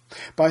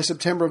 By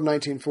September of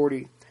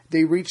 1940,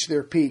 they reached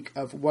their peak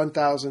of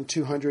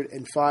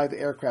 1,205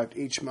 aircraft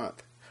each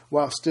month,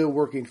 while still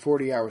working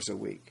 40 hours a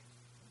week.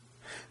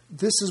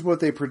 This is what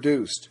they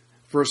produced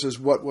versus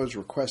what was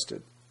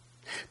requested.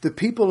 The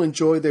people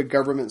enjoyed their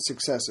government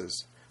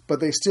successes, but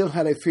they still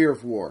had a fear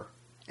of war,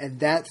 and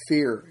that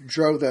fear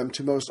drove them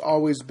to most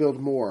always build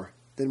more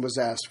than was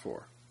asked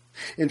for.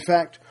 In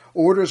fact,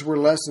 orders were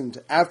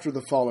lessened after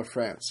the fall of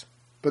France,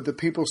 but the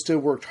people still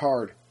worked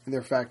hard in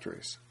their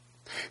factories.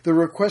 The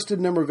requested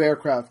number of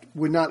aircraft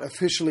would not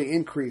officially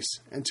increase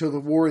until the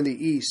war in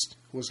the East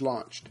was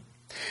launched.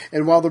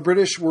 And while the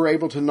British were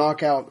able to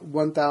knock out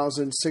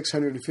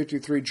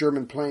 1,653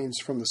 German planes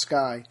from the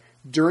sky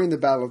during the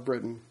Battle of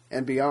Britain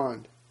and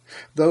beyond,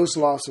 those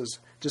losses,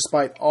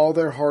 despite all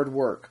their hard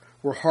work,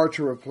 were hard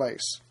to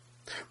replace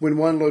when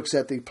one looks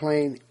at the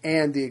plane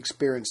and the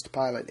experienced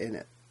pilot in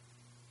it.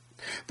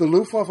 The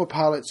Luftwaffe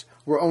pilots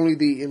were only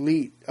the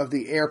elite of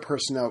the air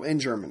personnel in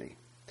Germany.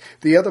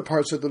 The other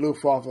parts of the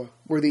Luftwaffe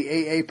were the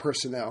AA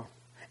personnel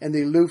and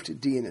the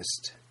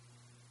Luftdienst.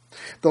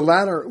 The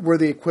latter were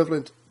the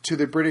equivalent to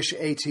the British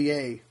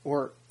ATA,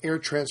 or Air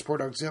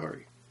Transport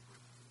Auxiliary.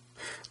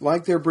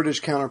 Like their British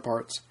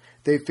counterparts,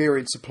 they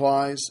ferried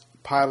supplies,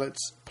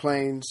 pilots,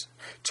 planes,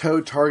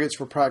 towed targets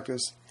for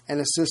practice, and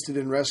assisted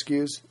in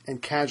rescues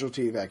and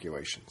casualty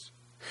evacuations.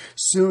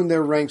 Soon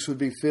their ranks would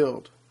be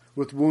filled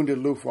with wounded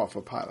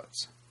Luftwaffe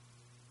pilots.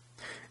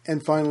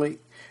 And finally,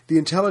 the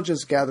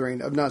intelligence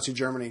gathering of Nazi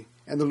Germany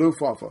and the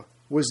Luftwaffe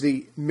was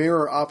the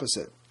mirror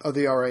opposite of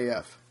the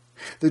RAF.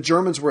 The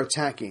Germans were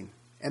attacking,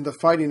 and the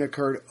fighting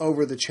occurred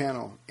over the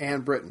Channel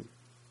and Britain.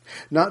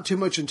 Not too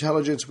much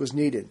intelligence was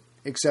needed,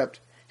 except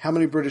how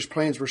many British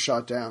planes were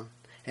shot down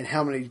and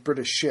how many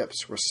British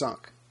ships were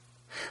sunk.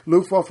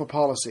 Luftwaffe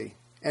policy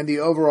and the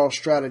overall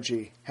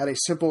strategy had a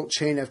simple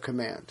chain of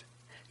command.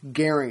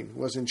 Goering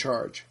was in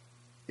charge,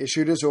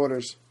 issued his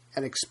orders,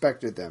 and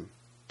expected them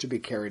to be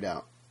carried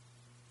out.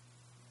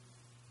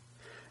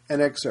 An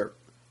excerpt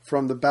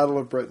from The Battle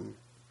of Britain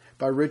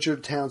by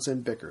Richard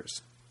Townsend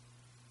Bickers.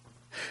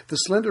 The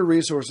slender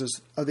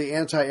resources of the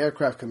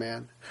Anti-Aircraft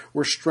Command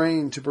were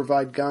strained to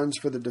provide guns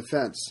for the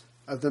defense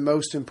of the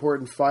most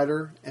important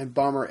fighter and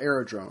bomber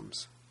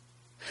aerodromes.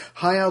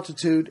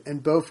 High-altitude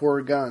and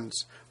Bofors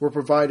guns were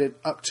provided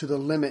up to the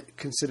limit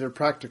considered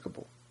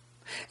practicable,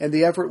 and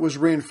the effort was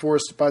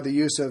reinforced by the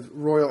use of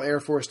Royal Air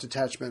Force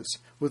detachments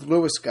with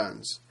Lewis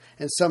guns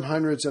and some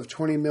hundreds of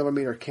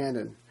 20mm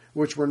cannon,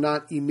 which were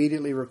not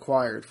immediately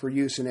required for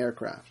use in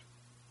aircraft.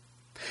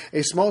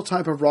 A small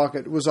type of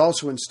rocket was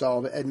also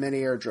installed at many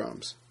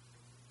aerodromes.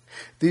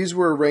 These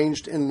were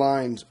arranged in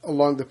lines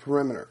along the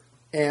perimeter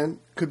and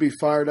could be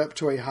fired up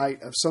to a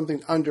height of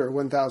something under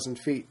 1,000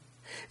 feet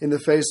in the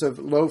face of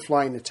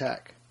low-flying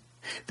attack.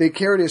 They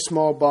carried a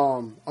small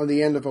bomb on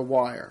the end of a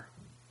wire.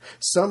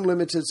 Some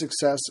limited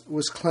success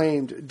was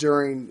claimed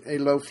during a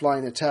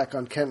low-flying attack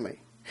on Kenley,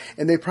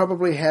 and they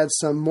probably had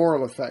some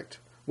moral effect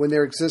when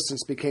their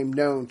existence became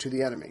known to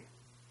the enemy.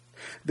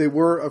 They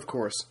were, of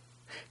course,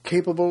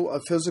 capable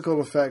of physical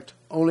effect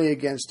only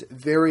against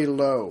very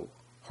low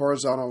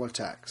horizontal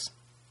attacks.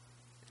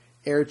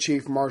 Air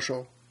Chief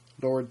Marshal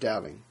Lord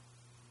Dowling.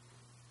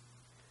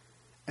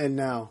 And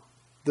now,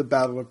 the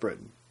Battle of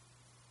Britain.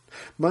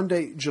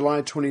 Monday,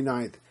 July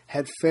 29th,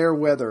 had fair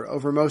weather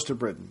over most of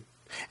Britain,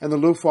 and the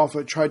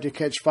Luftwaffe tried to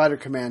catch Fighter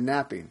Command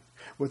napping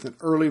with an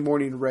early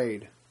morning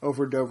raid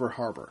over Dover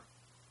Harbor.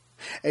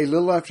 A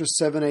little after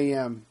 7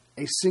 a.m.,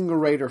 a single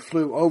raider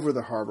flew over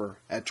the harbor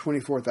at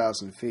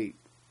 24,000 feet.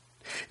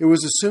 It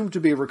was assumed to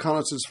be a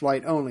reconnaissance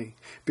flight only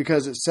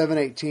because at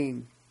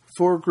 7:18,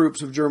 4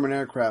 groups of German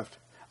aircraft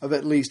of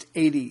at least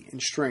 80 in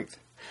strength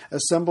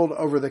assembled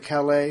over the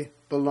Calais,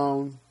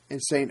 Boulogne,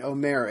 and St.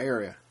 Omer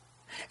area,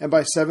 and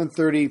by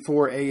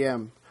 7:34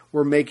 a.m.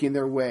 were making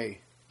their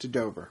way to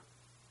Dover.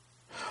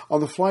 On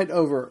the flight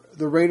over,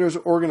 the raiders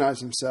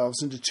organized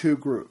themselves into 2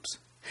 groups.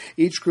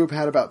 Each group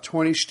had about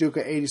 20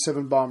 Stuka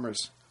 87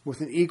 bombers with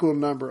an equal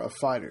number of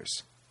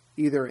fighters,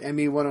 either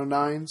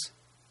Me-109s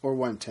or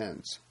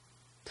 110s.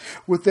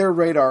 With their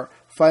radar,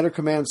 Fighter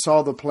Command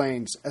saw the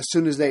planes as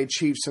soon as they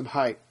achieved some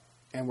height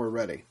and were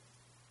ready.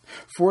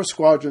 4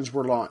 squadrons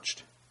were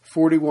launched,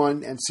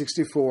 41 and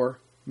 64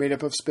 made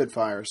up of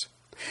Spitfires,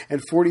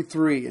 and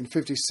 43 and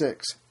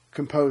 56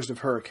 composed of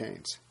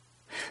Hurricanes.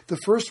 The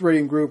first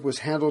raiding group was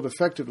handled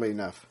effectively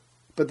enough,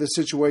 but the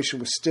situation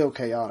was still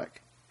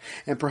chaotic,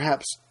 and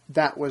perhaps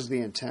that was the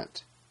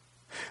intent.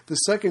 The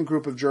second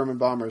group of German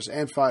bombers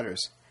and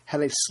fighters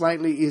had a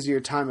slightly easier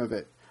time of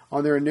it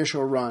on their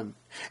initial run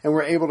and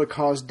were able to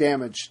cause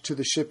damage to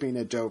the shipping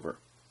at Dover.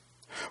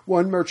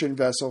 One merchant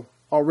vessel,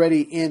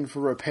 already in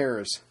for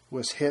repairs,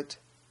 was hit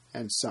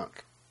and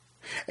sunk.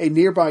 A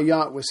nearby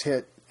yacht was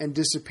hit and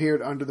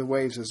disappeared under the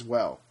waves as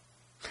well.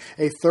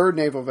 A third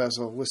naval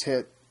vessel was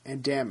hit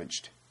and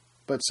damaged,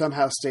 but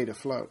somehow stayed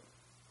afloat.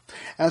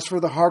 As for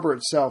the harbor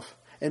itself,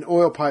 an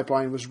oil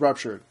pipeline was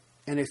ruptured,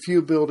 and a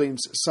few buildings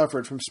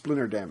suffered from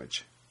splinter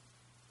damage.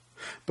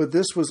 But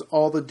this was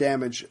all the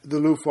damage the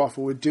Luftwaffe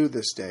would do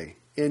this day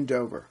in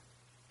Dover.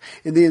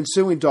 In the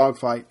ensuing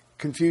dogfight,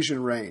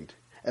 confusion reigned,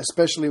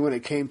 especially when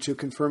it came to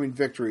confirming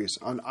victories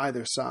on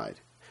either side.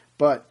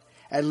 But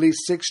at least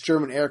 6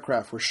 German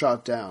aircraft were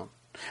shot down,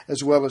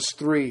 as well as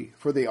 3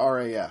 for the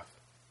RAF,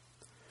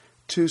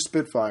 2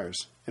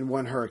 Spitfires and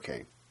 1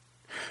 Hurricane.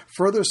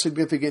 Further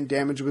significant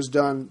damage was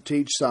done to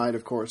each side,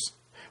 of course,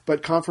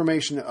 but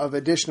confirmation of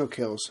additional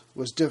kills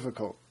was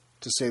difficult,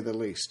 to say the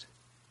least.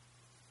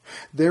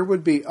 There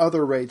would be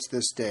other raids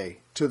this day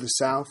to the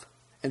south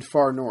and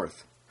far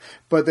north,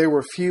 but there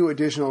were few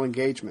additional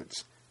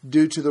engagements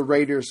due to the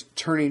raiders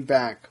turning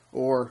back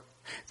or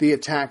the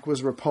attack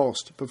was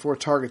repulsed before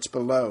targets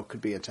below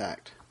could be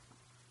attacked.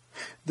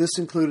 This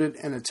included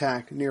an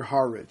attack near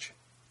Harwich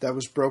that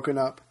was broken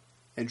up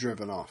and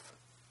driven off.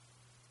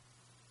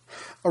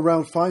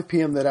 Around 5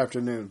 p.m. that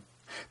afternoon,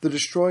 the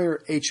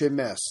destroyer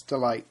HMS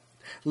Delight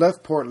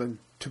left Portland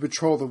to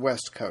patrol the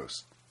west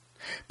coast.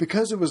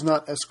 Because it was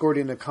not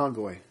escorting a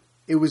convoy,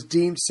 it was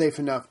deemed safe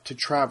enough to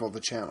travel the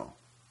channel.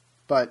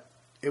 But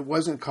it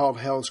wasn't called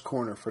Hell's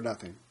Corner for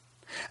nothing.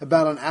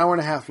 About an hour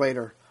and a half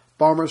later,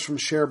 bombers from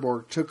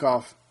Cherbourg took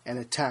off and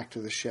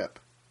attacked the ship.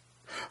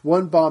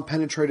 One bomb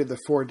penetrated the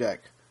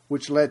foredeck,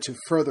 which led to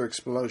further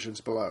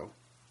explosions below.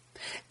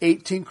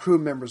 18 crew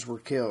members were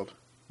killed,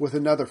 with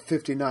another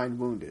 59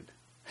 wounded.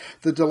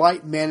 The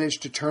Delight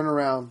managed to turn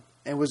around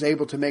and was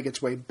able to make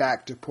its way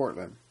back to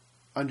Portland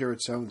under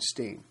its own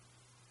steam.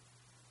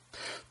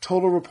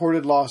 Total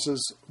reported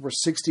losses were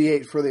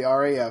 68 for the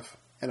RAF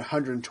and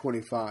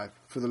 125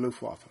 for the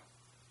Luftwaffe.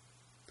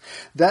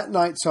 That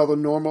night saw the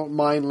normal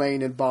mine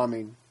laying and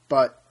bombing,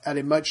 but at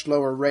a much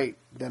lower rate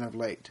than of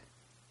late.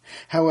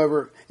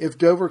 However, if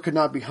Dover could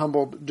not be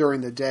humbled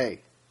during the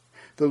day,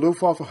 the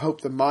Luftwaffe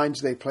hoped the mines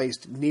they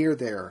placed near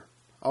there,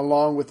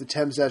 along with the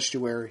Thames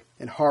Estuary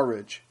and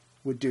Harwich,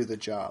 would do the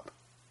job.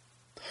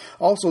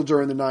 Also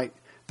during the night,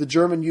 the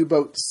German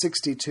U-boat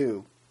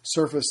 62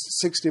 surfaced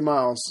 60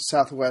 miles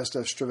southwest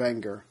of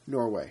Stavanger,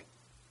 Norway.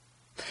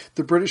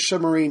 The British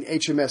submarine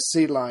HMS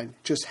Sea Line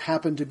just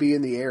happened to be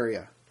in the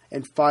area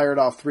and fired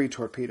off 3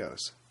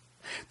 torpedoes.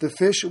 The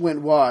fish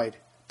went wide,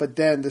 but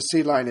then the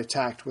Sea Line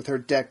attacked with her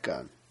deck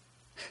gun.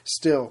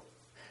 Still,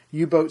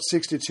 U-boat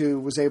 62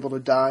 was able to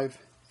dive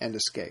and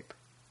escape.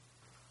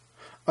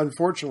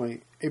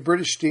 Unfortunately, a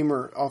British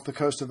steamer off the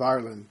coast of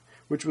Ireland,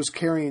 which was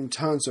carrying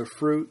tons of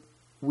fruit,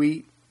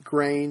 wheat,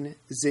 grain,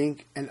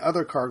 zinc, and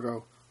other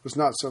cargo, was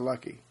not so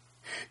lucky.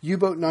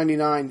 U-boat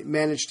 99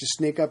 managed to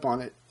sneak up on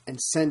it and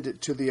send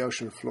it to the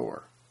ocean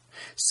floor.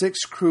 6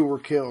 crew were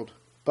killed,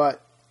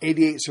 but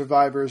 88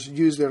 survivors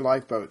used their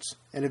lifeboats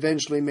and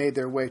eventually made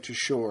their way to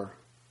shore.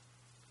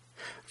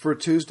 For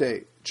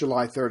Tuesday,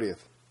 July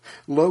 30th,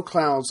 low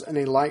clouds and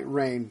a light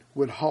rain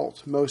would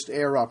halt most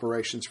air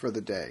operations for the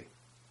day.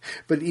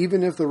 But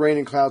even if the rain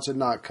and clouds had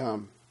not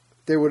come,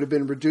 there would have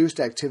been reduced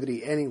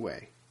activity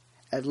anyway,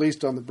 at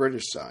least on the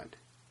British side.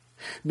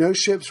 No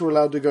ships were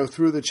allowed to go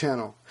through the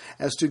channel,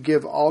 as to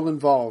give all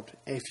involved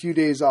a few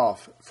days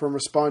off from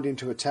responding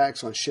to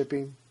attacks on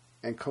shipping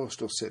and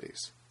coastal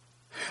cities.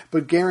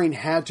 But Goering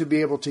had to be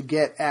able to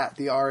get at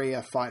the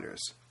RAF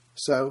fighters.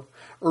 So,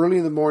 early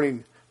in the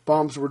morning,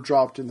 bombs were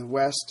dropped in the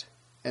west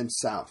and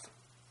south.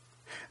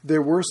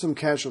 There were some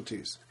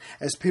casualties,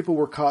 as people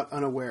were caught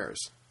unawares.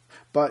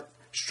 But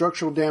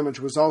structural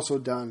damage was also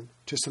done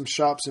to some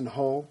shops in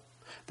Hull,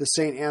 the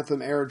St.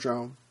 Anthem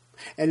Aerodrome,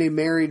 and a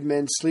married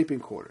men's sleeping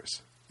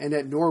quarters, and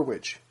at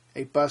Norwich,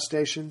 a bus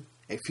station,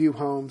 a few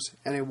homes,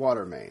 and a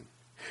water main.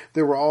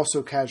 There were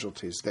also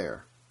casualties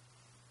there.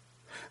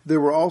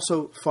 There were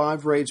also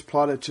 5 raids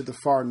plotted to the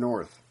far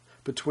north,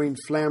 between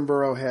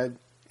Flamborough Head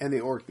and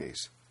the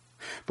Orkneys.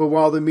 But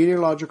while the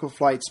meteorological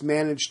flights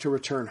managed to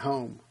return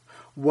home,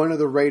 one of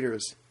the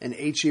raiders, an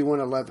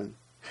HE-111,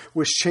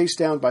 was chased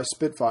down by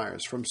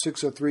Spitfires from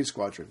 603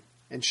 Squadron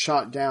and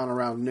shot down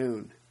around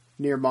noon,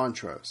 near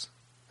Montrose.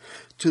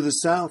 To the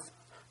south,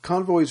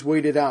 convoys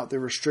waited out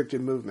the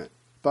restricted movement,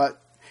 but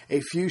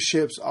a few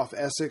ships off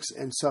Essex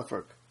and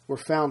Suffolk were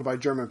found by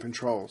German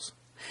patrols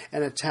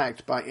and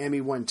attacked by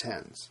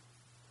ME-110s.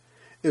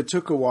 It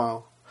took a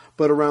while,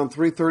 but around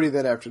 3:30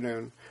 that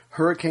afternoon,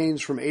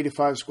 Hurricanes from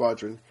 85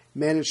 Squadron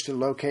managed to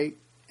locate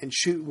and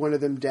shoot one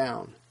of them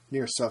down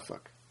near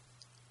Suffolk.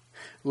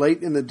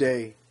 Late in the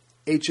day,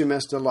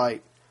 HMS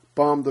Delight,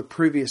 bombed the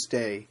previous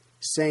day,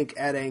 sank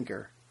at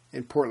anchor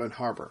in Portland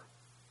Harbor.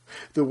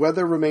 The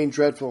weather remained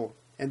dreadful,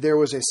 and there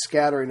was a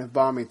scattering of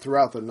bombing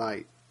throughout the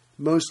night,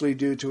 mostly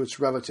due to its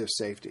relative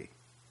safety.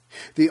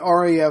 The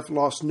RAF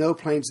lost no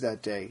planes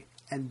that day,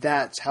 and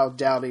that's how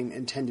Dowding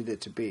intended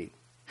it to be.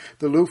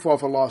 The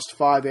Luftwaffe lost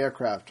 5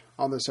 aircraft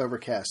on this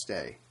overcast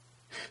day.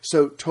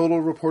 So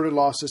total reported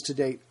losses to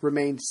date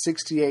remained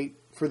 68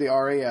 for the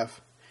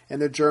RAF,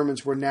 and the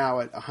Germans were now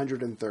at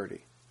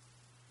 130.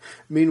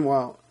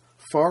 Meanwhile,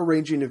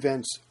 far-ranging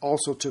events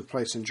also took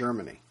place in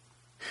Germany.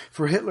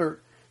 For Hitler,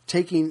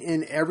 taking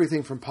in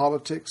everything from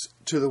politics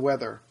to the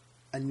weather,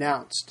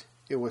 announced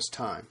it was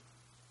time.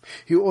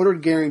 He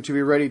ordered Goering to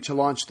be ready to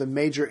launch the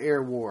major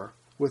air war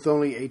with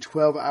only a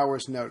 12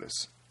 hours'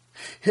 notice.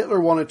 Hitler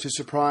wanted to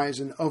surprise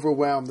and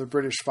overwhelm the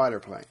British fighter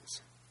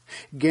planes.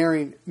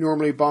 Goering,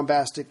 normally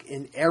bombastic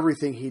in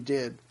everything he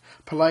did,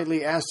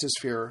 politely asked his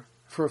Führer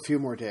for a few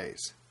more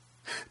days.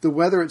 The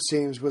weather, it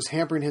seems, was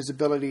hampering his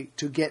ability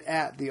to get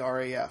at the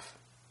RAF.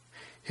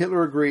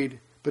 Hitler agreed,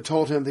 but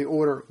told him the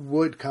order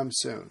would come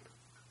soon.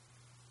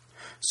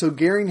 So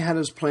Goering had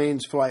his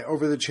planes fly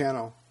over the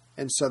Channel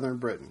and southern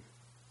Britain.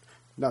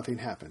 Nothing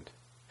happened.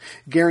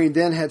 Goering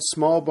then had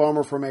small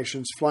bomber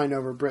formations flying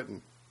over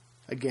Britain.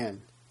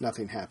 Again,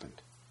 nothing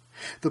happened.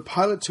 The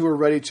pilots who were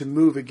ready to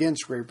move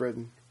against Great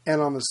Britain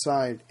and on the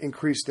side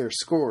increase their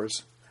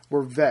scores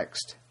were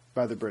vexed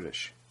by the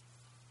British.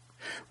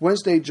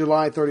 Wednesday,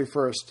 July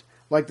 31st,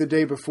 like the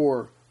day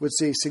before, would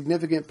see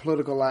significant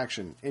political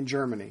action in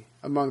Germany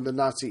among the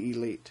Nazi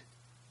elite.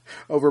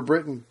 Over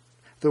Britain,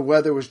 the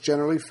weather was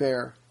generally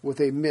fair, with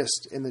a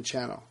mist in the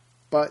Channel.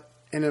 But,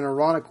 in an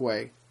ironic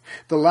way,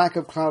 the lack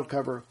of cloud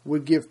cover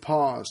would give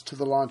pause to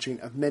the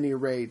launching of many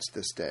raids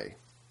this day.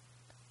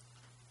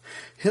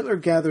 Hitler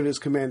gathered his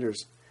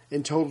commanders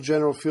and told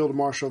General Field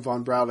Marshal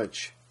von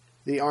Braulich,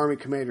 the Army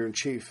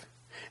Commander-in-Chief,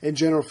 and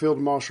General Field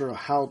Marshal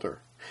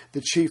Halder,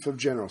 the Chief of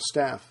General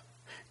Staff,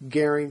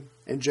 Goering,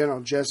 and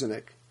General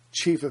Jesenik,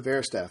 Chief of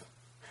Air Staff,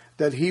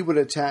 that he would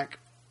attack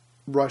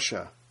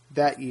Russia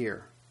that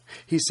year.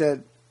 He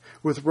said,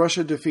 "With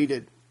Russia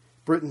defeated,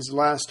 Britain's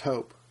last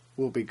hope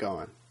will be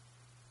gone."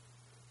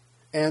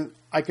 And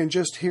I can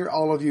just hear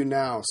all of you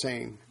now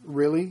saying,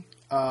 really?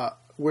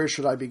 Where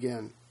should I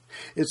begin?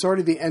 It's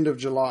already the end of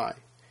July.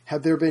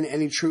 Have there been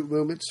any troop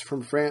movements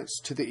from France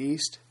to the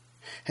east?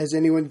 Has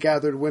anyone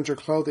gathered winter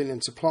clothing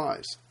and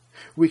supplies?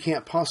 We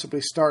can't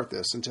possibly start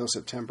this until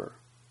September.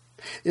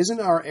 Isn't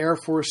our Air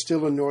Force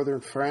still in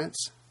northern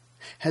France?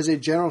 Has a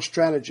general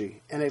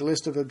strategy and a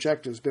list of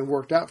objectives been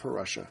worked out for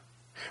Russia?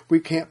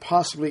 We can't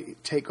possibly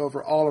take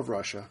over all of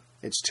Russia.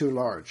 It's too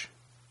large.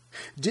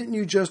 Didn't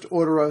you just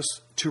order us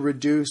to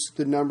reduce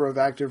the number of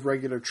active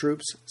regular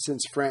troops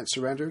since France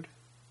surrendered?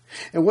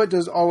 And what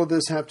does all of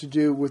this have to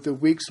do with the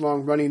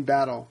weeks-long running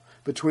battle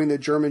between the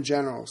German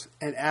generals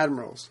and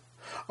admirals,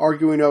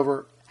 arguing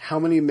over how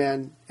many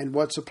men and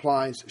what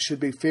supplies should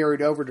be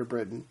ferried over to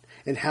Britain,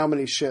 and how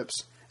many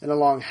ships, and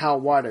along how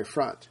wide a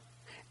front?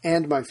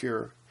 And, my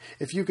Fuhrer,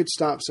 if you could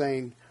stop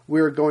saying,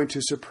 "We are going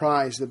to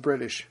surprise the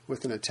British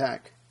with an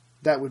attack,"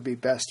 that would be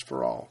best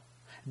for all.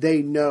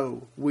 They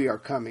know we are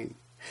coming.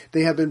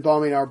 They have been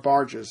bombing our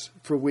barges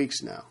for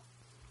weeks now.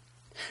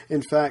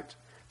 In fact,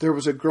 there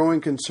was a growing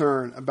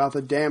concern about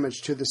the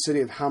damage to the city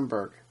of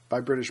Hamburg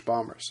by British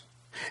bombers.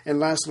 And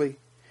lastly,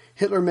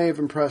 Hitler may have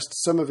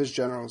impressed some of his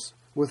generals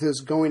with his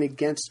going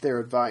against their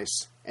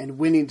advice and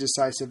winning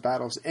decisive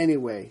battles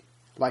anyway,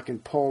 like in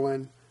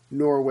Poland,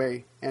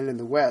 Norway, and in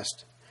the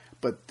West,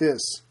 but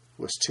this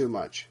was too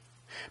much.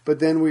 But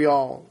then we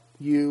all,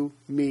 you,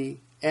 me,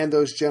 and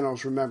those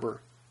generals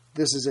remember,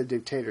 this is a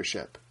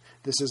dictatorship.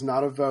 This is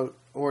not a vote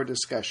or a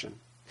discussion.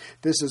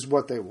 This is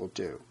what they will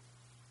do.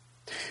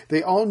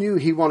 They all knew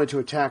he wanted to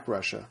attack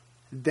Russia.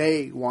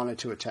 They wanted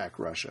to attack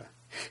Russia.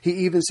 He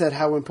even said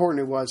how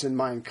important it was in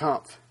Mein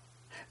Kampf.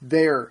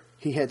 There,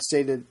 he had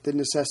stated the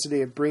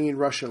necessity of bringing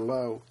Russia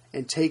low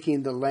and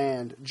taking the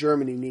land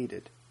Germany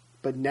needed.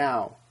 But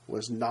now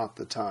was not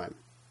the time.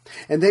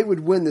 And they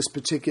would win this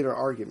particular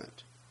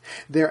argument.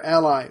 Their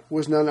ally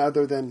was none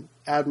other than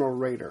Admiral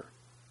Raeder.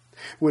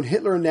 When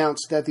Hitler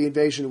announced that the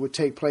invasion would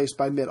take place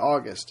by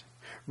mid-August,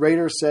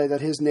 Raeder said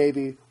that his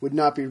navy would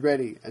not be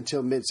ready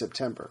until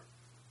mid-September.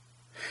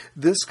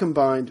 This,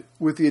 combined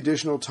with the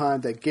additional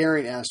time that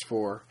Goering asked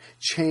for,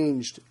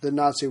 changed the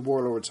Nazi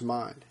warlord's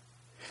mind.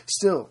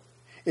 Still,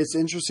 it's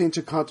interesting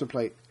to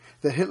contemplate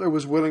that Hitler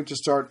was willing to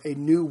start a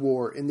new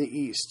war in the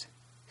East,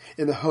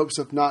 in the hopes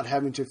of not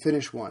having to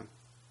finish one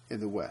in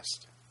the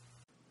West.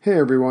 Hey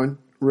everyone,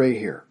 Ray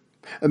here.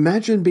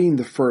 Imagine being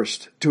the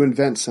first to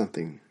invent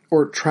something,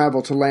 or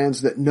travel to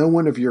lands that no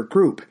one of your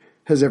group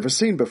has ever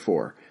seen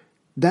before.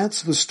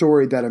 That's the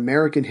story that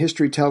American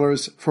History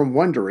Tellers from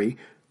WWII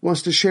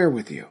wants to share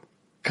with you.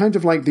 Kind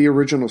of like the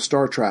original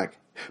Star Trek,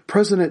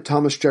 President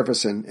Thomas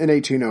Jefferson in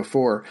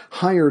 1804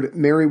 hired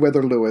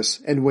Meriwether Lewis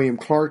and William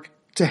Clark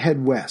to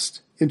head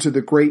west into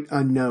the great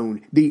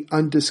unknown, the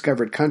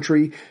undiscovered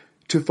country,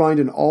 to find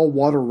an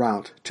all-water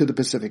route to the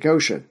Pacific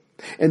Ocean.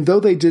 And though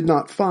they did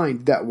not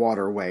find that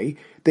waterway,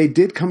 they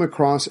did come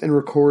across and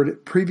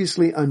record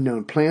previously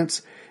unknown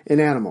plants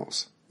and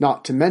animals,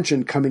 not to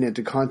mention coming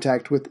into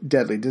contact with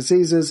deadly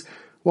diseases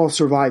while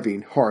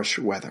surviving harsh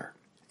weather.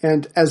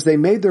 And as they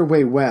made their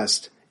way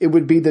west, it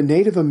would be the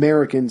Native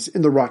Americans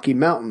in the Rocky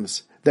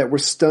Mountains that were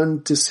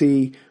stunned to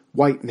see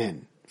white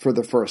men for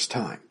the first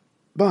time.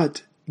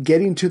 But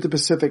getting to the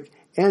Pacific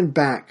and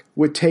back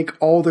would take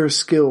all their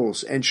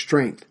skills and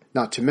strength,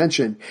 not to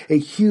mention a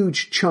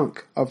huge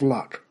chunk of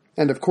luck.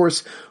 And of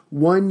course,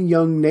 one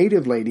young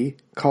native lady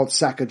called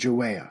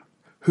Sacagawea,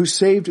 who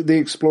saved the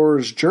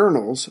explorers'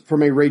 journals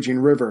from a raging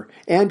river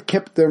and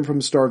kept them from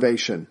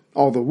starvation,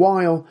 all the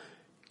while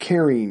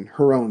carrying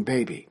her own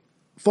baby.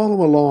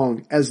 Follow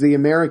along as the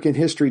American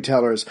History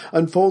Tellers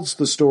unfolds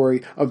the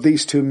story of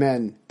these two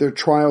men, their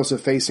trials of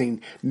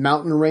facing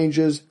mountain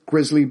ranges,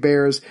 grizzly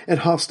bears, and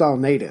hostile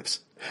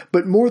natives.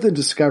 But more than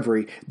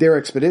discovery, their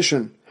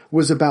expedition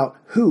was about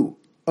who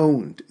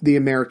owned the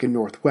American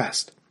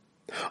Northwest.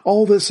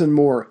 All this and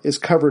more is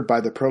covered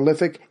by the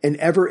prolific and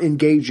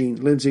ever-engaging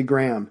Lindsey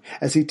Graham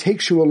as he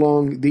takes you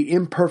along the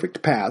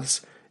imperfect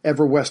paths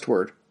ever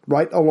westward,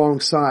 right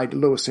alongside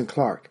Lewis and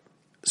Clark.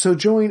 So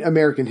join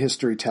American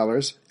History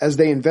Tellers as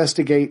they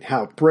investigate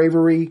how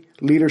bravery,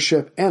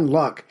 leadership, and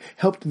luck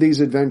helped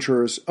these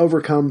adventurers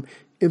overcome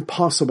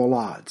impossible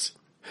odds.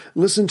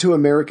 Listen to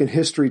American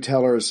History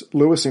Tellers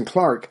Lewis and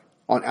Clark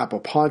on Apple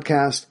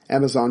Podcasts,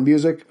 Amazon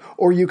Music,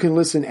 or you can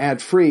listen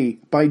ad-free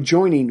by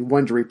joining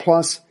Wondery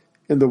Plus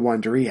in the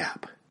Wondery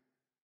app.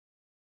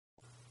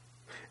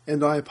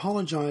 And I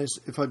apologize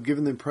if I've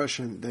given the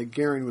impression that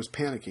Goering was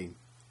panicking.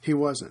 He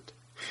wasn't.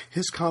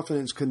 His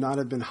confidence could not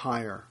have been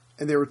higher,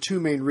 and there were two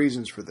main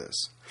reasons for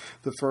this.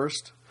 The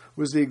first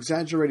was the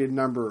exaggerated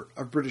number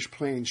of British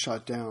planes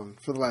shot down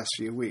for the last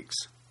few weeks.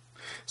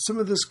 Some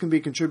of this can be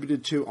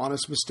contributed to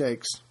honest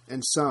mistakes,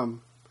 and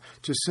some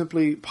to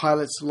simply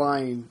pilots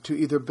lying to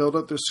either build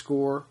up their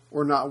score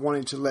or not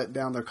wanting to let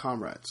down their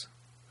comrades.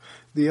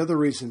 The other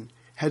reason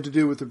had to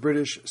do with the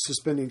British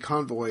suspending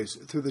convoys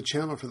through the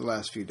Channel for the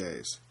last few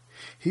days.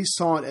 He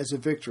saw it as a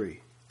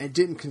victory and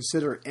didn't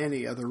consider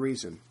any other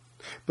reason.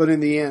 But in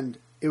the end,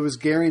 it was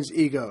Goering's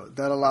ego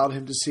that allowed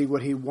him to see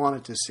what he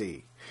wanted to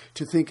see,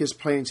 to think his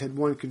planes had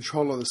won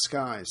control of the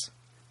skies,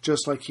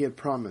 just like he had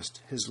promised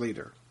his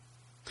leader.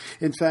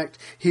 In fact,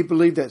 he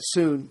believed that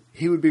soon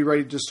he would be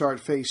ready to start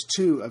phase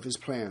 2 of his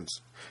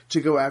plans, to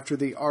go after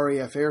the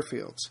RAF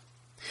airfields.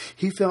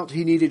 He felt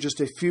he needed just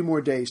a few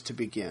more days to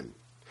begin,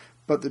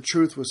 but the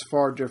truth was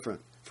far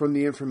different from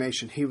the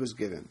information he was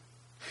given,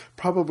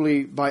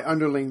 probably by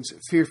underlings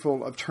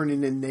fearful of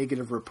turning in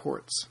negative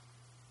reports.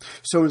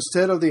 So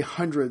instead of the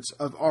hundreds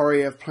of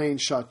RAF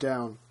planes shot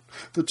down,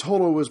 the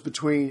total was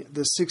between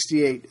the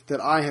 68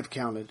 that I have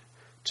counted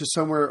to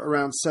somewhere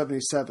around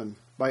 77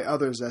 by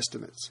others'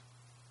 estimates.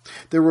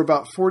 There were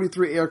about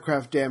 43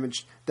 aircraft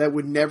damaged that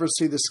would never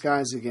see the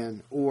skies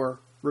again or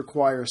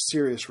require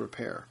serious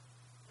repair.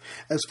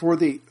 As for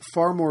the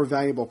far more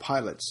valuable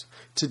pilots,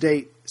 to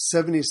date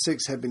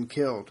 76 have been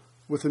killed,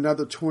 with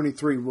another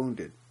 23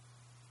 wounded.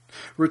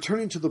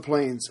 Returning to the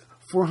planes,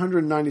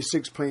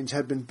 496 planes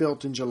had been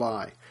built in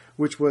July,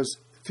 which was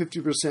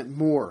 50%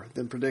 more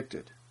than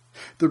predicted.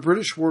 The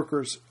British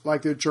workers,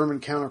 like their German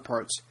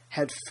counterparts,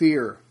 had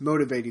fear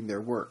motivating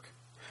their work.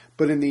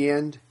 But in the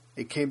end,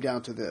 it came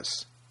down to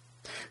this.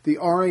 The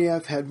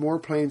RAF had more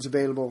planes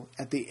available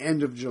at the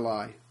end of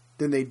July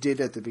than they did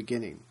at the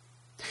beginning.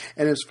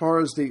 And as far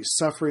as the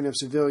suffering of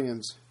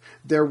civilians,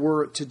 there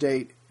were to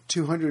date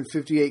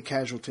 258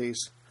 casualties,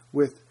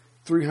 with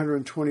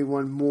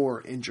 321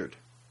 more injured.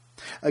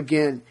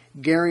 Again,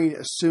 Goering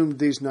assumed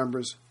these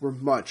numbers were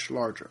much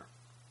larger.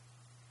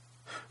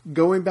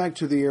 Going back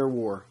to the air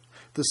war,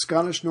 the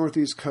Scottish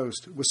northeast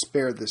coast was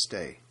spared this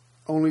day,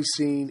 only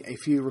seeing a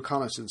few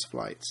reconnaissance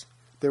flights.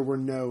 There were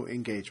no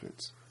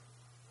engagements.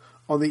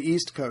 On the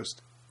east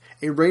coast,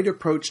 a raid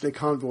approached a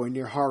convoy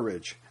near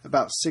Harwich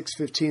about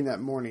 6:15 that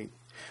morning,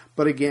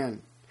 but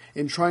again,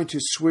 in trying to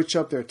switch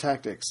up their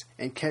tactics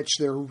and catch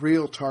their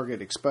real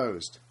target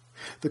exposed,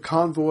 the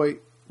convoy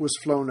was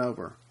flown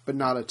over, but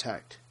not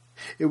attacked.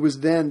 It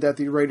was then that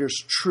the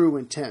raiders' true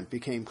intent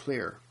became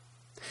clear.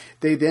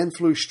 They then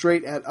flew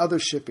straight at other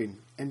shipping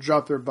and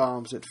dropped their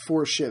bombs at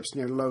 4 ships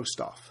near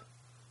Lowestoft.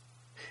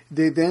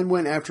 They then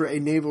went after a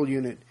naval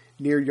unit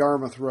near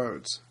Yarmouth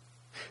Roads.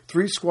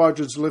 3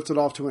 squadrons lifted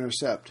off to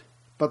intercept,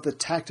 but the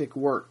tactic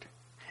worked,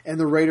 and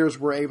the raiders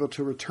were able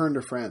to return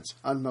to France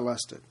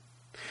unmolested.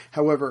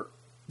 However,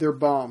 their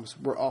bombs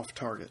were off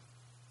target.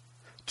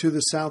 To the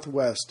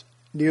southwest,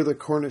 near the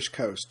Cornish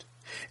coast,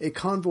 a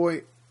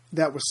convoy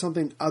that was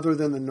something other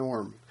than the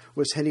norm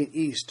was heading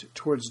east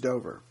towards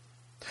Dover.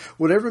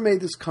 Whatever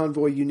made this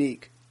convoy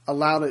unique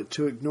allowed it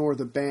to ignore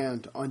the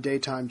ban on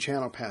daytime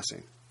channel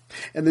passing,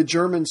 and the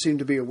Germans seemed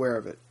to be aware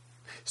of it.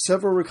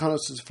 Several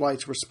reconnaissance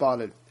flights were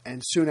spotted,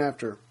 and soon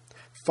after,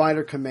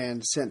 Fighter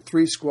Command sent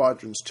 3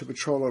 squadrons to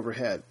patrol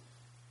overhead.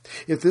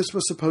 If this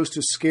was supposed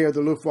to scare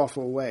the Luftwaffe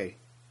away,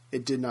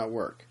 it did not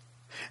work.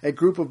 A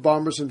group of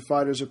bombers and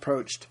fighters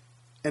approached,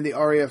 and the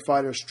RAF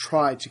fighters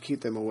tried to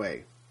keep them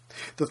away.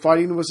 The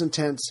fighting was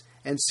intense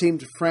and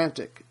seemed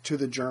frantic to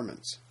the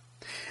Germans.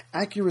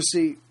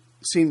 Accuracy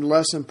seemed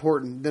less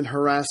important than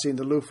harassing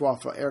the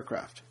Luftwaffe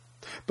aircraft,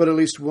 but at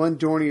least one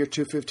Dornier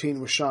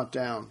 215 was shot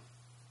down,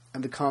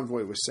 and the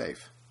convoy was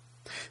safe.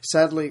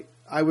 Sadly,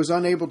 I was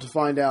unable to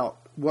find out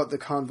what the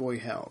convoy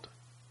held.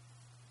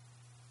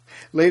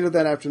 Later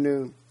that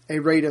afternoon, a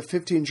raid of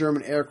 15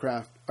 German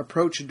aircraft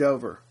approached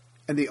Dover,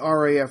 and the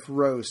RAF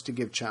rose to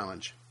give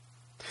challenge.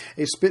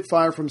 A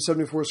Spitfire from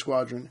 74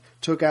 Squadron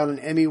took out an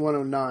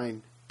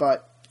Me-109,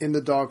 but in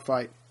the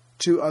dogfight,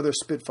 2 other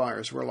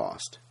Spitfires were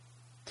lost.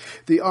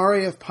 The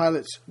RAF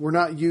pilots were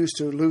not used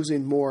to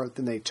losing more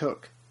than they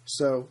took,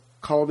 so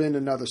called in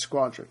another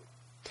squadron.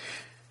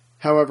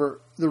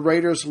 However, the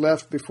raiders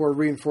left before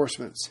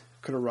reinforcements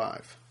could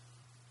arrive.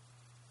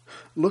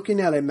 Looking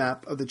at a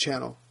map of the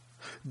Channel,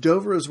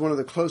 Dover is one of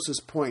the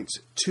closest points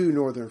to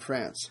northern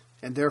France,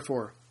 and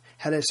therefore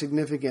had a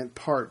significant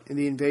part in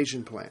the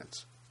invasion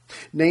plans.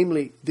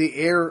 Namely, the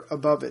air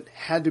above it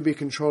had to be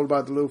controlled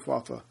by the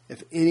Luftwaffe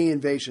if any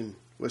invasion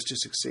was to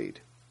succeed.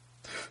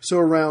 So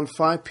around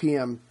 5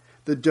 p.m.,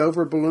 the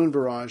Dover balloon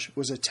barrage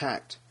was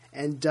attacked,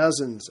 and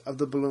dozens of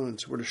the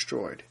balloons were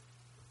destroyed.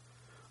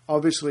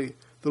 Obviously,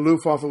 the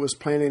Luftwaffe was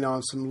planning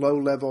on some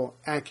low-level,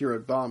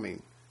 accurate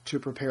bombing to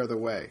prepare the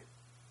way.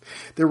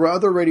 There were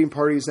other raiding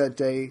parties that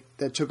day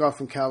that took off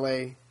from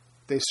Calais.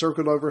 They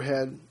circled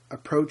overhead,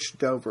 approached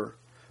Dover,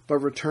 but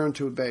returned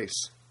to a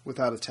base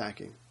without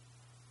attacking.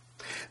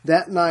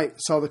 That night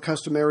saw the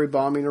customary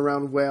bombing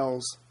around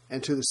Wales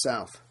and to the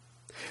south.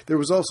 There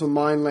was also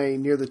mine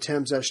laying near the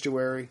Thames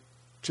estuary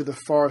to the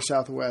far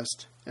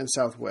southwest and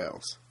South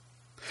Wales.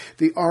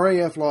 The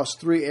RAF lost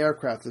 3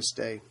 aircraft this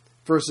day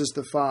versus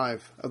the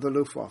 5 of the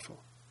Luftwaffe.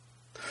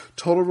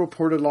 Total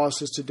reported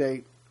losses to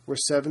date were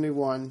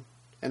 71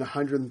 and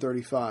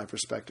 135,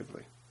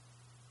 respectively.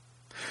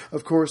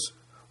 Of course,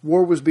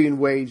 war was being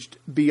waged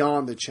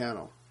beyond the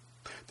Channel.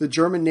 The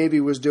German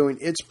Navy was doing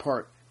its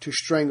part to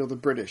strangle the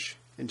British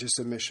into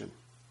submission.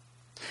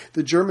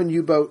 The German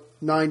U-boat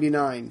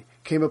 99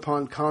 came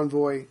upon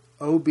convoy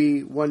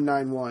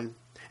OB-191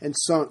 and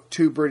sunk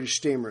 2 British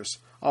steamers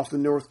off the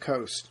north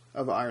coast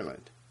of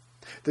Ireland,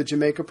 the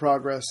Jamaica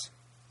Progress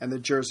and the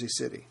Jersey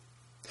City.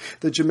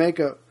 The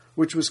Jamaica,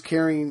 which was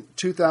carrying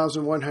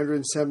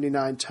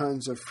 2,179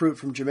 tons of fruit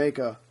from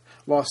Jamaica,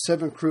 lost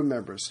 7 crew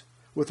members,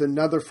 with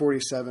another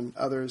 47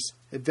 others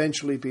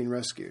eventually being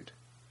rescued.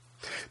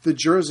 The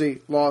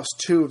Jersey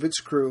lost 2 of its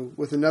crew,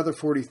 with another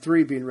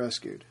 43 being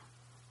rescued.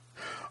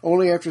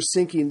 Only after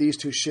sinking these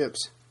 2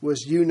 ships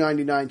was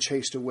U-99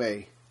 chased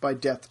away by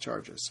depth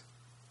charges.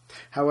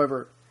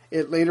 However,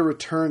 it later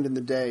returned in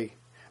the day,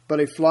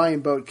 but a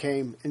flying boat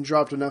came and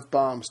dropped enough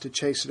bombs to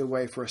chase it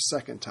away for a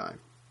second time.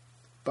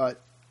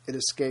 But it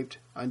escaped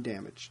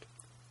undamaged.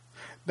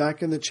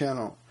 Back in the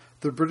Channel,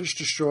 the British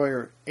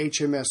destroyer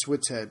HMS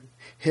Witzhead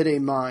hit a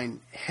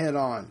mine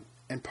head-on,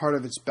 and part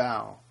of its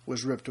bow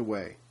was ripped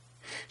away.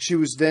 She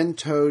was then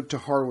towed to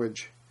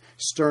Harwich,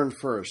 stern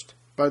first,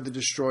 by the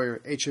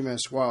destroyer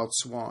HMS Wild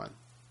Swan.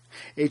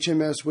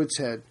 HMS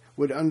Witzhead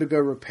would undergo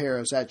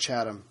repairs at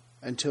Chatham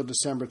until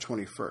December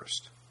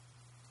 21st.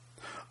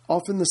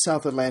 Off in the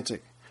South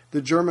Atlantic,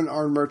 the German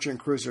armed merchant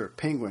cruiser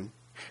Penguin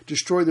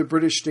destroyed the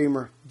British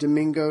steamer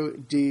Domingo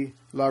de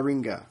la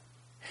Ringa.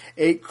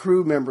 8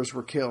 crew members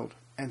were killed,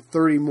 and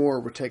 30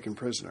 more were taken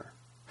prisoner.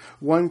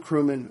 One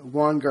crewman,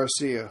 Juan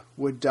Garcia,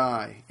 would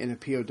die in a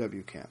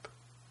POW camp.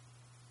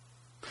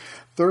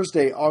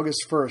 Thursday,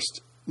 August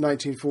 1st,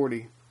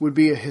 1940, would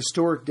be a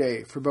historic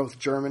day for both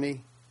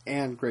Germany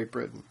and Great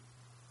Britain.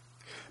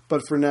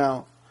 But for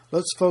now,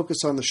 let's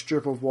focus on the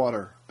strip of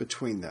water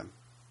between them.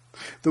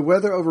 The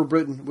weather over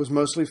Britain was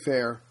mostly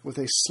fair, with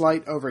a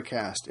slight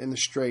overcast in the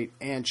Strait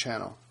and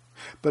Channel.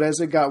 But as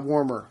it got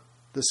warmer,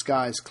 the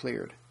skies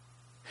cleared.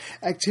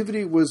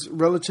 Activity was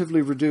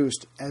relatively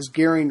reduced as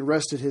Goering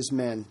rested his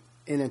men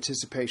in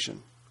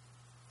anticipation.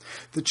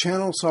 The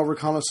Channel saw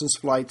reconnaissance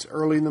flights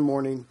early in the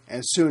morning,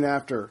 and soon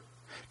after,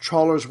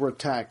 trawlers were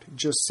attacked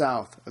just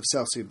south of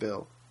Selsey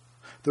Bill.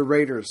 The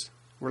raiders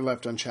were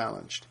left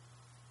unchallenged.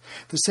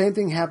 The same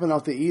thing happened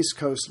off the East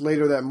Coast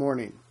later that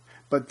morning,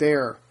 but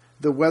there,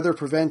 the weather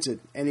prevented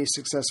any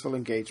successful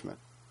engagement.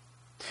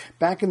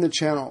 Back in the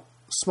Channel,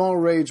 small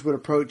raids would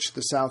approach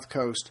the South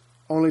Coast,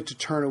 only to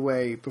turn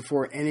away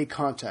before any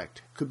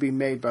contact could be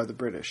made by the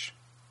British.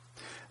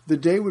 The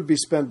day would be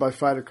spent by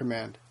Fighter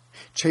Command,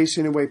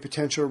 chasing away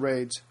potential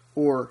raids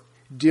or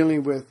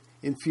dealing with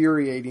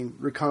infuriating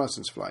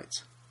reconnaissance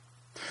flights.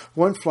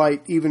 One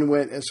flight even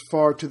went as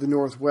far to the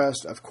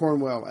northwest of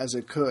Cornwall as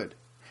it could,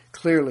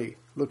 clearly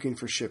looking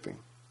for shipping.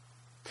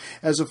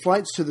 As the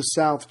flights to the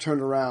south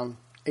turned around,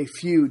 a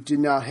few did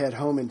not head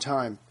home in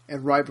time,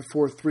 and right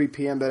before 3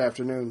 p.m. that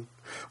afternoon,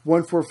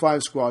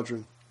 145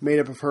 Squadron, made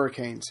up of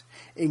Hurricanes,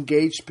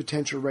 engaged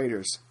potential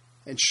raiders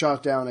and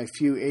shot down a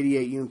few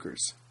 88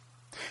 Junkers.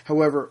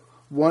 However,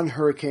 one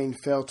Hurricane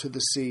fell to the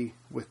sea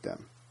with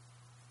them.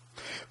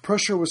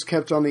 Pressure was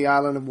kept on the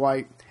Island of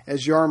Wight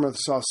as Yarmouth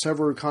saw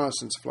several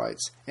reconnaissance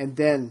flights and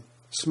then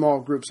small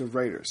groups of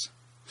raiders.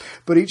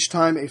 But each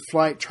time a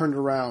flight turned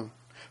around,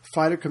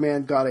 Fighter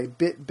Command got a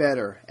bit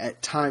better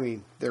at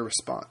timing their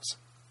response.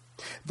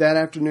 That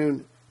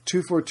afternoon,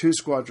 242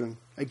 Squadron,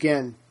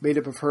 again made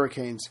up of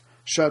Hurricanes,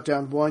 shot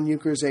down 1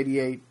 Junkers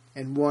 88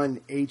 and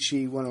 1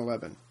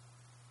 HE-111.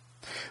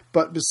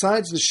 But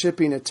besides the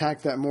shipping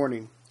attack that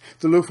morning,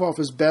 the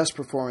Luftwaffe's best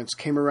performance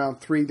came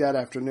around 3 that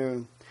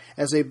afternoon,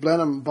 as they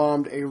Blenheim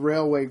bombed a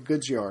railway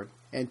goods yard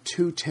and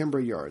 2 timber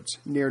yards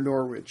near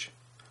Norwich.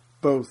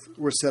 Both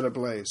were set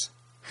ablaze.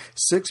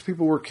 6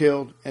 people were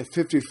killed and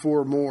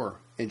 54 more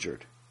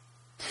injured.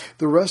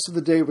 The rest of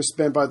the day was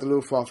spent by the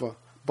Luftwaffe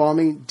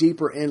bombing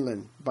deeper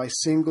inland by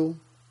single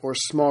or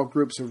small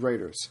groups of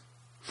raiders.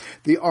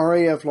 The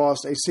RAF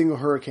lost a single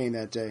Hurricane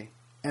that day,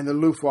 and the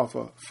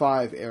Luftwaffe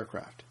 5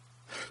 aircraft.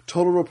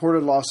 Total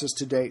reported losses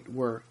to date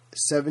were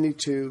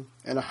 72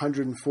 and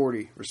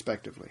 140,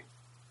 respectively.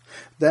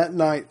 That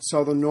night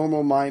saw the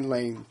normal mine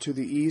lane to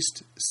the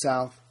east,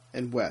 south,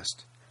 and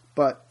west,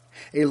 but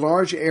a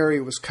large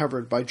area was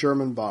covered by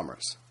German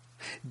bombers.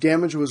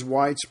 Damage was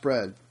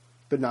widespread,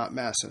 but not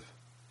massive,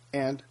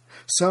 and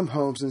some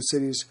homes and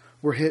cities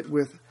were hit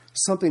with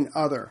something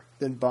other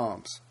than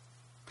bombs.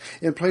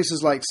 In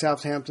places like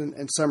Southampton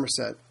and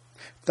Somerset,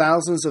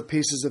 thousands of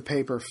pieces of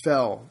paper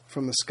fell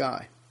from the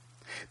sky.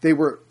 They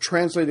were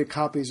translated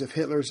copies of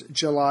Hitler's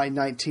July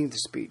 19th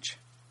speech.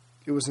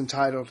 It was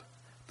entitled,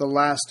 "The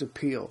Last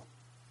Appeal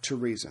to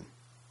Reason."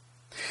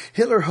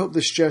 Hitler hoped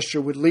this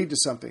gesture would lead to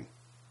something,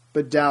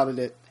 but doubted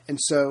it, and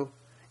so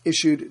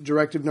issued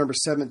Directive number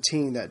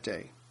 17 that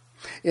day.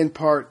 In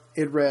part,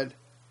 it read,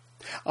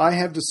 "I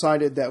have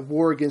decided that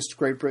war against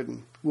Great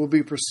Britain will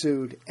be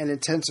pursued and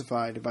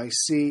intensified by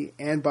sea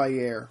and by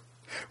air,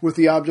 with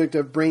the object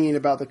of bringing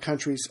about the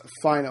country's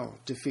final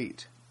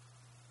defeat."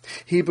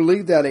 He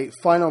believed that a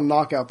final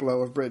knockout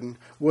blow of Britain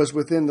was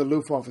within the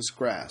Luftwaffe's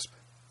grasp.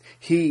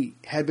 He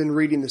had been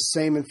reading the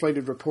same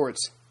inflated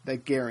reports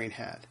that Goering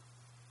had.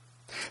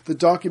 The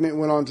document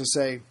went on to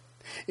say,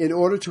 "In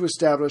order to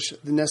establish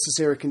the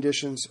necessary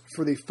conditions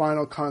for the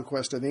final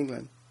conquest of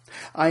England,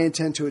 I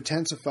intend to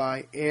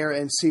intensify air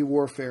and sea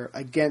warfare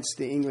against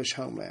the English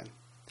homeland.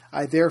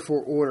 I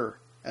therefore order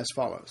as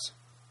follows.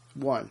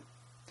 1.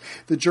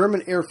 The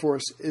German Air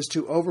Force is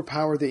to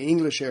overpower the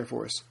English Air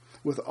Force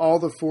with all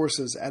the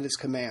forces at its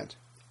command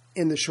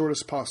in the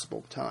shortest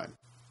possible time.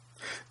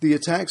 The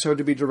attacks are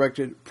to be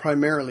directed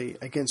primarily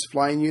against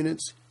flying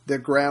units, their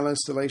ground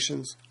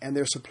installations, and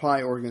their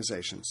supply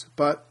organizations,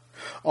 but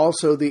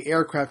also the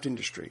aircraft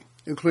industry,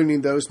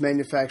 including those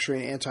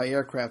manufacturing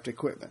anti-aircraft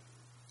equipment.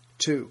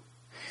 2.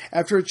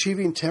 After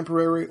achieving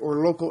temporary or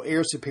local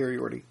air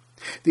superiority,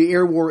 the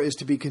air war is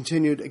to be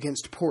continued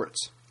against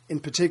ports, in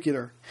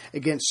particular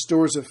against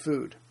stores of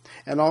food,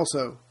 and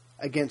also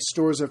against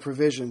stores of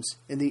provisions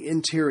in the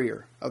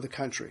interior of the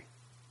country.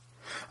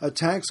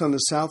 Attacks on the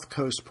South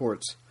Coast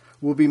ports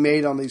will be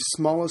made on the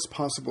smallest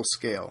possible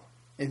scale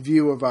in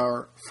view of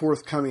our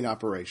forthcoming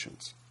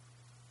operations.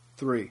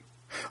 3.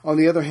 On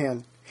the other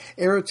hand,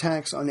 air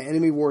attacks on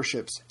enemy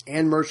warships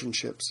and merchant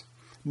ships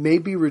may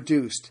be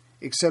reduced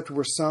except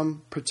where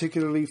some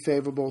particularly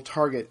favorable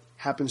target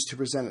happens to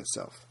present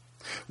itself,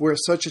 where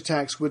such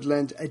attacks would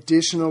lend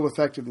additional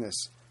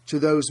effectiveness to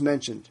those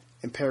mentioned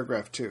in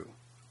paragraph 2,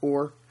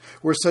 or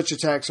where such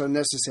attacks are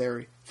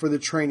necessary for the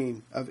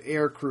training of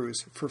air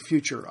crews for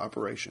future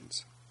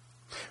operations.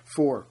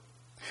 4.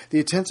 The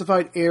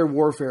intensified air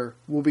warfare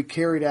will be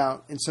carried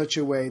out in such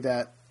a way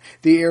that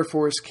the Air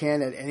Force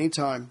can at any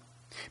time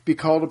be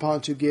called upon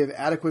to give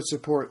adequate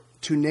support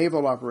to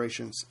naval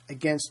operations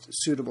against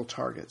suitable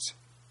targets.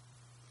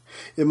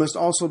 It must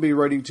also be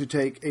ready to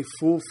take a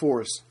full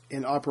force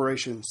in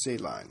Operation Sea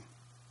Lion.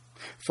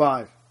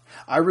 5.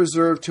 I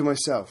reserve to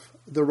myself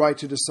the right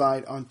to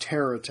decide on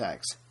terror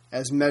attacks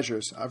as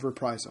measures of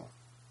reprisal.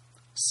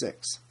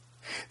 6.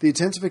 The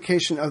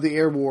intensification of the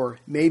air war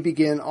may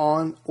begin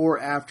on or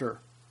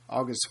after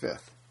August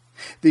 5th.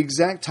 The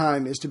exact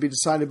time is to be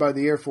decided by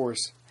the Air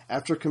Force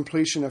after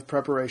completion of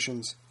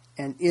preparations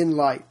and in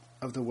light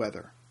of the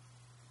weather.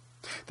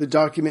 The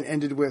document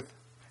ended with,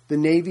 the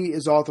Navy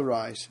is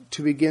authorized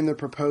to begin the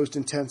proposed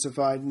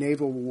intensified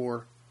naval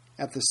war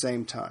at the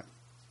same time.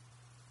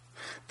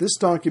 This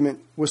document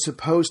was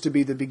supposed to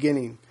be the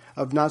beginning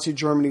of Nazi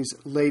Germany's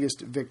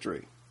latest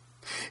victory.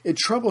 It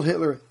troubled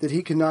Hitler that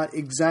he could not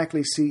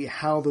exactly see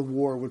how the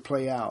war would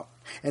play out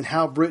and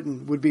how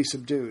Britain would be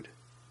subdued,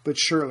 but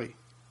surely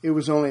it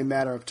was only a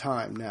matter of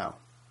time now.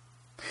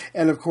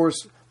 And of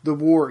course, the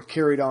war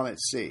carried on at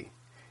sea.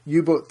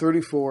 U-boat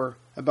 34,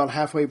 about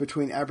halfway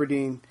between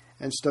Aberdeen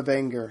and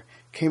Stavanger,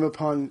 came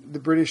upon the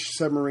British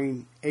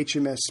submarine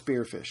HMS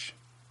Spearfish.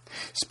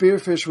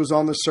 Spearfish was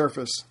on the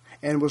surface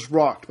and was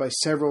rocked by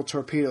several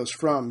torpedoes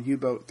from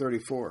U-boat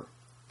 34.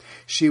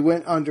 She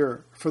went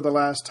under for the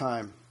last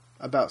time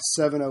about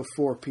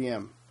 7:04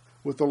 p.m.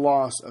 with the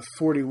loss of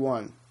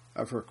 41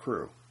 of her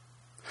crew.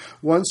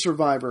 One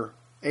survivor,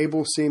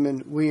 able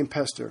seaman William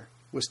Pester,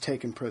 was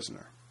taken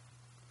prisoner.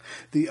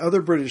 The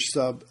other British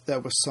sub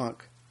that was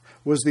sunk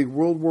was the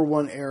World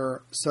War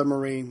I-era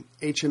submarine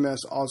HMS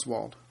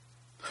Oswald.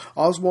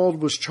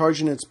 Oswald was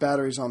charging its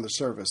batteries on the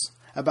surface,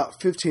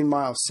 about 15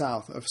 miles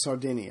south of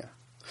Sardinia,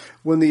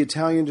 when the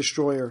Italian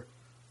destroyer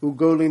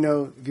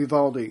Ugolino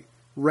Vivaldi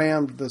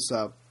rammed the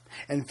sub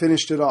and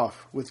finished it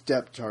off with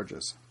depth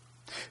charges.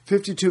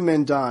 52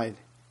 men died,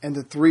 and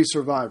the 3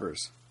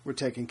 survivors were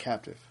taken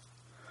captive.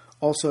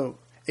 Also,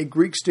 a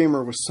Greek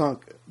steamer was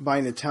sunk by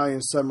an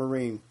Italian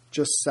submarine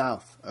just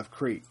south of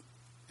Crete.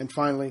 And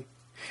finally,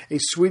 a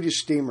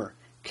Swedish steamer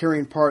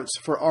carrying parts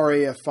for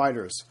RAF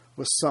fighters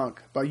was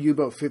sunk by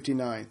U-boat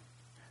 59,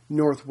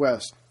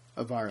 northwest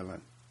of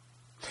Ireland.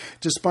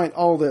 Despite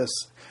all this,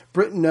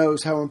 Britain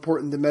knows how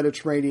important the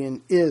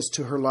Mediterranean is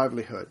to her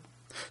livelihood.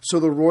 So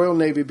the Royal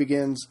Navy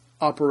begins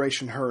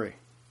Operation Hurry,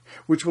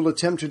 which will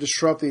attempt to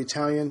disrupt the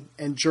Italian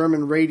and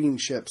German raiding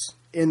ships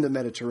in the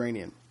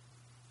Mediterranean.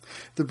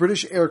 The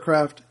British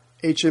aircraft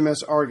HMS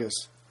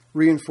Argus,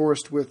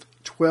 reinforced with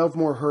 12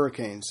 more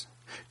Hurricanes,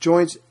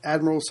 joins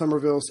Admiral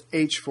Somerville's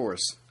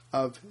H-Force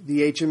of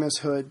the HMS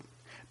Hood,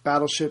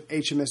 battleship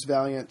HMS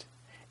Valiant,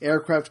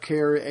 aircraft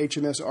carrier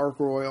HMS Ark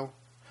Royal,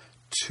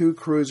 2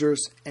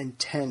 cruisers, and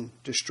 10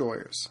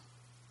 destroyers.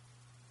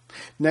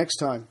 Next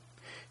time,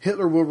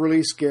 Hitler will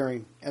release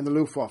Goering and the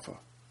Luftwaffe,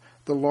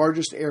 the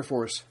largest air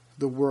force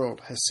the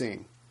world has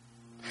seen.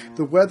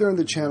 The weather in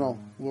the Channel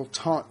will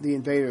taunt the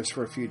invaders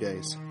for a few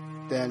days,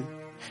 then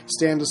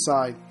stand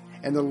aside,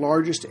 and the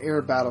largest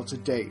air battle to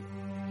date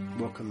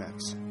will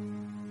commence.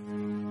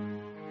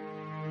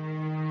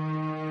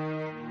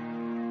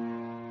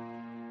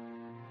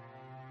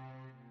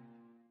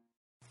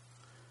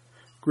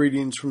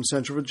 Greetings from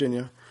Central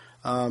Virginia.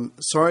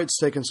 Sorry it's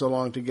taken so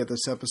long to get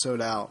this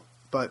episode out,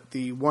 but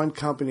the one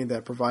company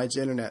that provides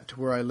internet to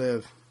where I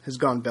live has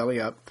gone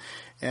belly up,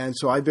 and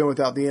so I've been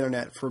without the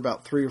internet for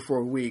about 3 or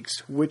 4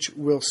 weeks, which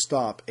will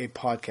stop a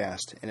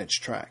podcast in its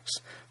tracks.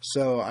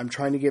 So I'm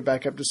trying to get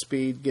back up to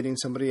speed, getting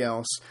somebody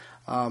else,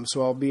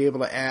 so I'll be able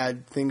to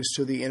add things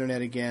to the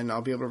internet again.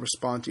 I'll be able to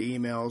respond to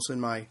emails,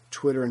 and my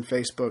Twitter and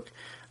Facebook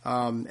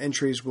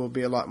entries will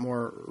be a lot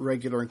more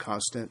regular and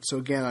constant. So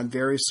again, I'm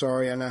very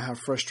sorry. I know how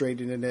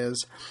frustrating it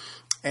is.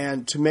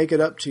 And to make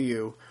it up to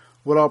you,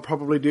 what I'll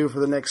probably do for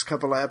the next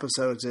couple of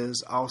episodes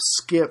is I'll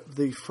skip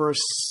the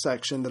first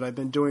section that I've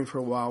been doing for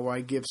a while where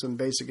I give some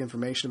basic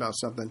information about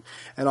something,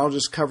 and I'll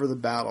just cover the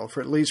battle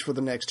for at least for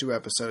the next 2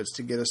 episodes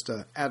to get us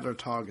to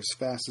Adlertag as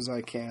fast as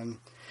I can.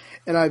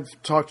 And I've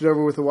talked it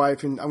over with the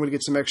wife, and I'm going to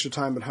get some extra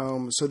time at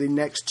home. So the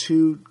next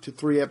 2 to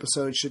 3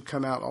 episodes should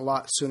come out a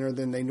lot sooner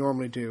than they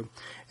normally do.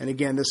 And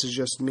again, this is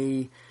just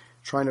me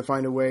trying to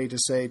find a way to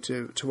say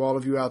to all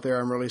of you out there,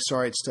 I'm really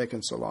sorry it's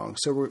taken so long.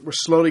 So we're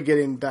slowly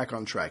getting back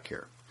on track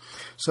here.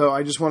 So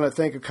I just want to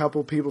thank a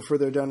couple people for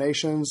their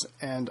donations,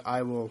 and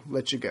I will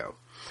let you go.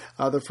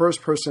 The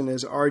first person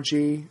is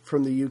RG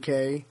from the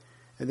UK,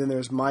 and then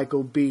there's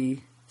Michael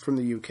B from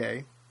the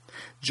UK,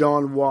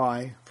 John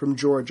Y from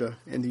Georgia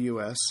in the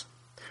US,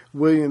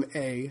 William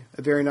A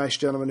very nice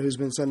gentleman who's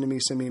been sending me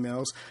some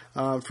emails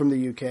from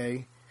the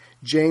UK,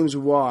 James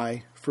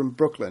Y from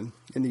Brooklyn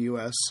in the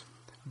US,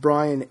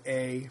 Brian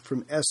A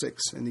from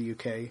Essex in the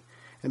UK,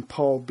 and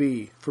Paul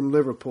B from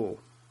Liverpool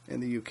in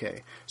the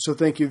UK. So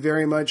thank you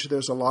very much.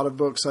 There's a lot of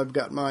books I've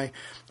got my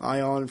eye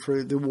on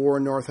for the war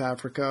in North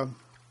Africa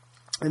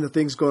and the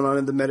things going on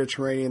in the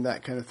Mediterranean,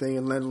 that kind of thing,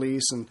 and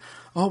Lend-Lease and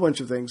a whole bunch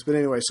of things. But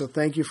anyway, so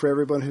thank you for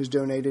everyone who's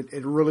donated.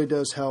 It really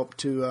does help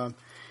to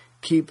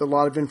keep a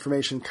lot of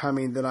information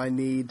coming that I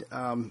need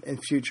in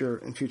future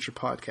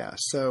podcasts.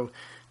 So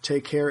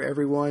take care,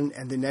 everyone,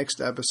 and the next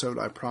episode,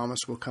 I promise,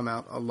 will come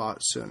out a lot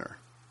sooner.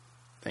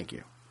 Thank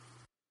you.